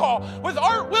Zoom call with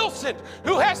Art Wilson,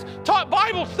 who has taught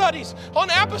Bible studies on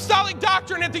apostolic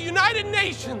doctrine at the United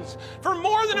Nations for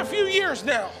more than a few years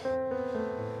now.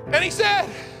 And he said,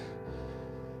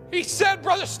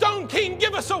 Brother Stone King,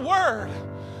 give us a word.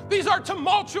 These are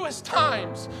tumultuous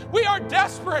times. We are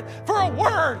desperate for a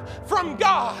word from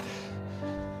God.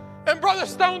 And Brother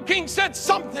Stone King said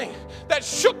something that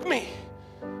shook me.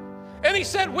 And he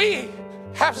said, we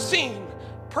have seen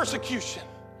persecution.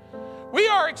 We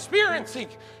are experiencing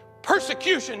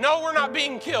persecution. No, we're not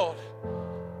being killed.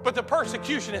 But the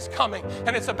persecution is coming,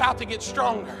 and it's about to get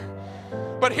stronger.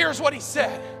 But here's what he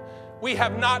said. We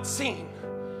have not seen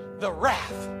the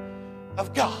wrath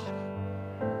of God.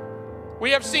 We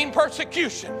have seen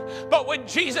persecution. But when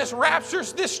Jesus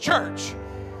raptures this church,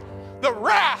 the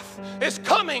wrath is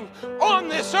coming on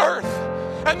this earth.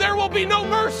 And there will be no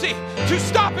mercy to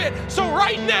stop it. So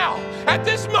right now, at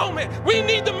this moment, we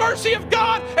need the mercy of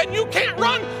God, and you can't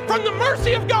run from the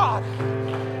mercy of God.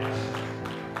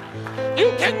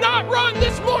 You cannot run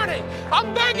this morning.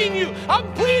 I'm begging you,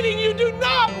 I'm pleading you, do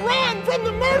not run from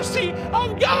the mercy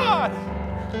of God.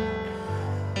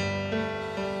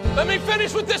 Let me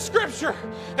finish with this scripture.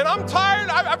 And I'm tired.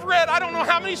 I've read I don't know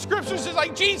how many scriptures. It's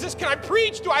like, Jesus, can I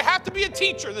preach? Do I have to be a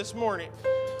teacher this morning?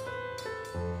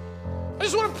 I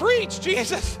just want to preach,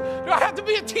 Jesus. Do I have to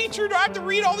be a teacher? Do I have to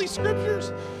read all these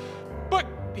scriptures? But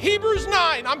Hebrews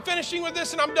 9, I'm finishing with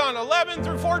this and I'm done, 11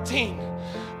 through 14.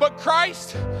 But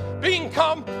Christ, being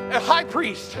come a high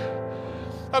priest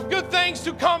of good things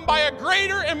to come by a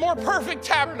greater and more perfect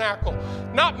tabernacle,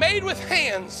 not made with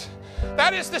hands.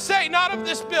 That is to say, not of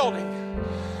this building,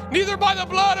 neither by the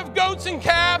blood of goats and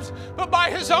calves, but by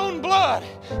his own blood.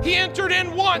 He entered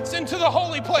in once into the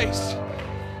holy place.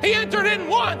 He entered in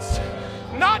once,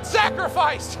 not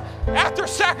sacrifice after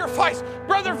sacrifice.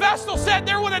 Brother Vestal said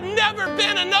there would have never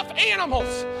been enough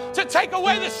animals to take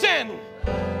away the sin.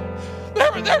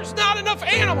 There's not enough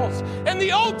animals in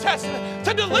the Old Testament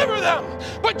to deliver them.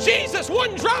 But Jesus,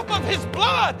 one drop of his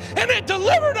blood, and it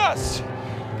delivered us.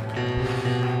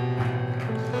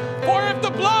 For if the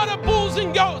blood of bulls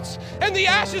and goats and the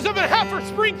ashes of a heifer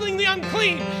sprinkling the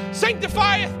unclean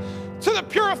sanctifieth to the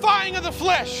purifying of the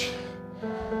flesh,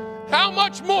 how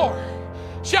much more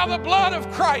shall the blood of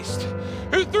Christ,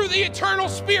 who through the eternal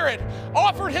Spirit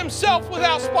offered himself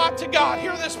without spot to God,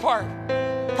 hear this part,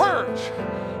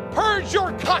 purge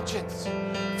your conscience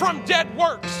from dead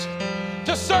works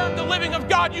to serve the living of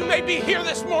God. You may be here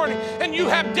this morning and you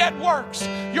have dead works.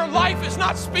 Your life is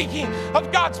not speaking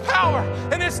of God's power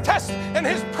and his and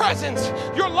his presence.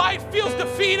 Your life feels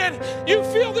defeated. You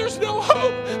feel there's no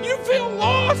hope. You feel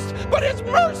lost. But his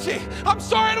mercy, I'm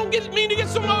sorry, I don't mean to get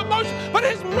so emotional, but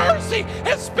his mercy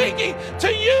is speaking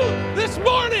to you this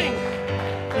morning.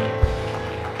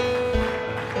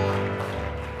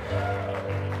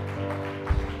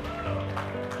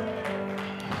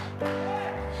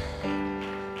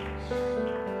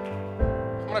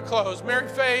 I'm going to close. Mary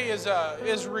Faye is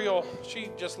Israel.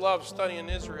 She just loves studying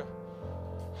Israel.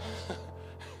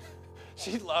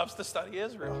 She loves to study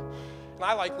Israel. And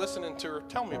I like listening to her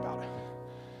tell me about it.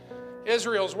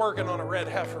 Israel's working on a red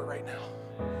heifer right now.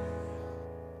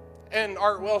 And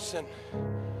Art Wilson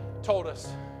told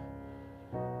us,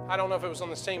 I don't know if it was on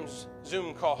the same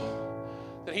Zoom call,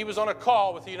 that he was on a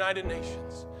call with the United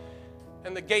Nations.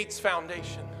 And the Gates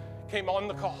Foundation came on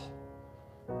the call.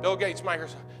 Bill Gates,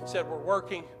 Microsoft, said, we're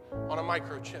working on a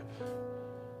microchip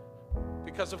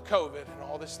because of COVID and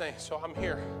all this thing. So I'm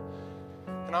here,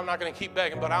 and I'm not going to keep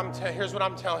begging, but here's what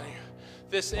I'm telling you.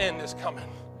 This end is coming.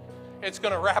 It's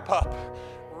going to wrap up.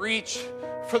 Reach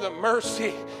for the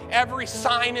mercy. Every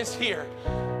sign is here.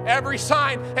 Every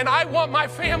sign. And I want my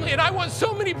family, and I want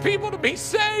so many people to be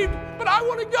saved, but I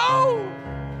want to go.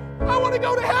 I want to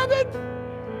go to heaven.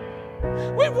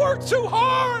 We've worked too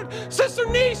hard. Sister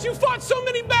Niece, you fought so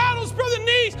many battles. Brother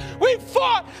Niece, we've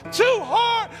fought too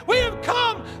hard. We have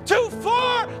come too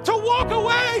far to walk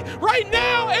away. Right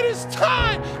now, it is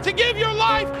time to give your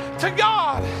life to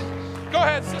God. Go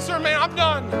ahead, Sister, man, I'm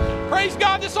done. Praise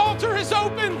God, this altar is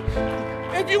open.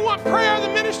 If you want prayer, the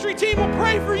ministry team will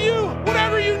pray for you.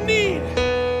 Whatever you need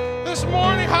this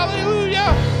morning,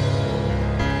 hallelujah.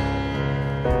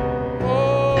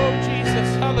 Oh,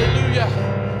 Jesus, hallelujah.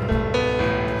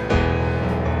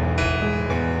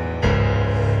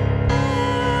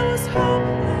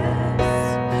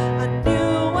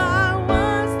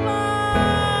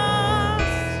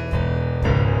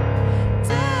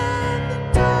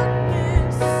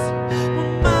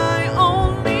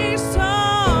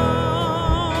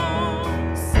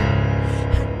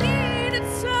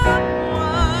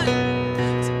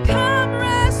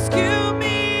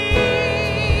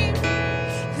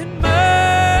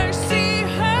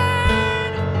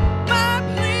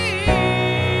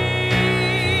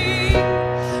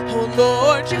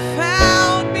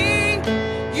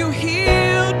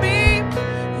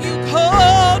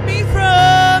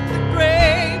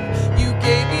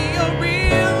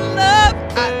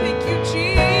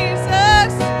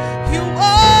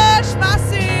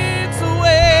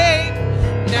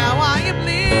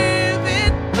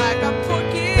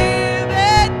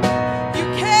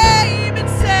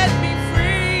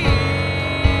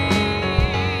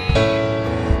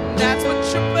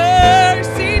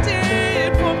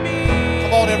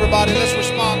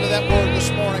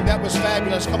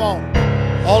 Come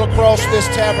on, all across this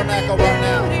tabernacle right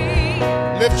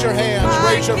now. Lift your hands,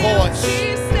 raise your voice.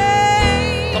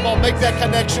 Come on, make that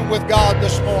connection with God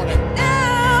this morning.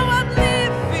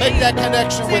 Make that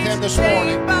connection with him this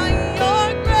morning.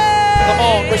 Come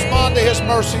on, respond to his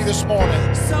mercy this morning.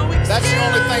 That's the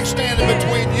only thing standing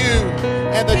between you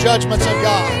and the judgments of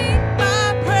God.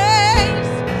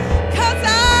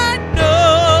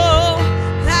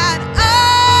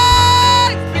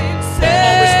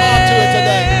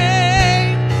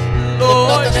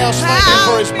 Thank you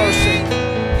for his mercy.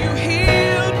 You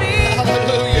healed me.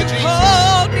 Hallelujah, Jesus. You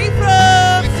called me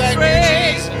from we thank you,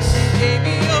 Jesus. Gave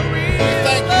me a real we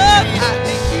thank love. you, I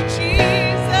Jesus. thank you,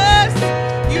 Jesus.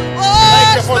 You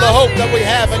Thank you for the hope that we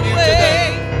have in you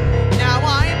today. Now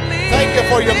I am living thank you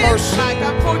for your mercy. like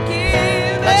I'm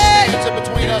forgiven. That stands in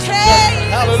between us and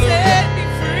judgment. Hallelujah. Set me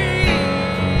free.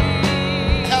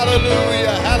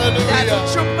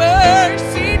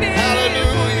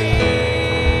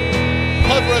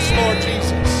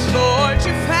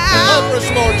 Cover us,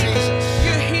 Lord Jesus.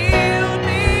 You healed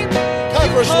me.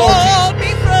 Cover us, Lord Jesus. Called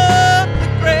me from the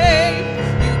grave.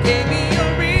 You gave me a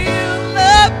real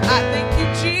love. I thank you,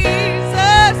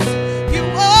 Jesus. You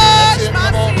washed it.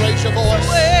 my Come on, raise your sins voice.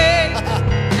 away.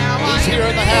 Now He's I here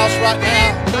in the house right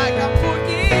now. I got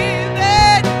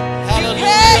forgiven.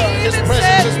 Hallelujah. His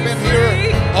presence has been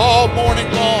here all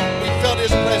morning long. We felt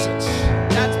His presence.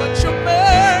 That's what your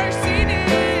mercy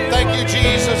did. Thank you,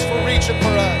 Jesus, for reaching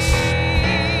for us.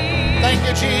 Thank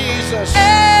you, Jesus,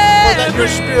 for letting your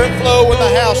Spirit flow in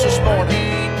the house this morning.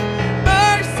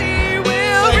 Mercy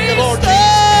will Thank you, Lord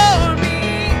restore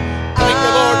me. Thank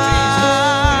you, Lord Jesus.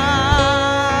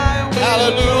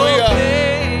 Hallelujah.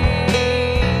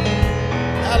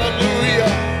 Hallelujah.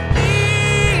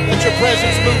 Let your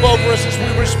presence move over us as we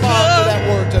respond to that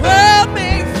word today.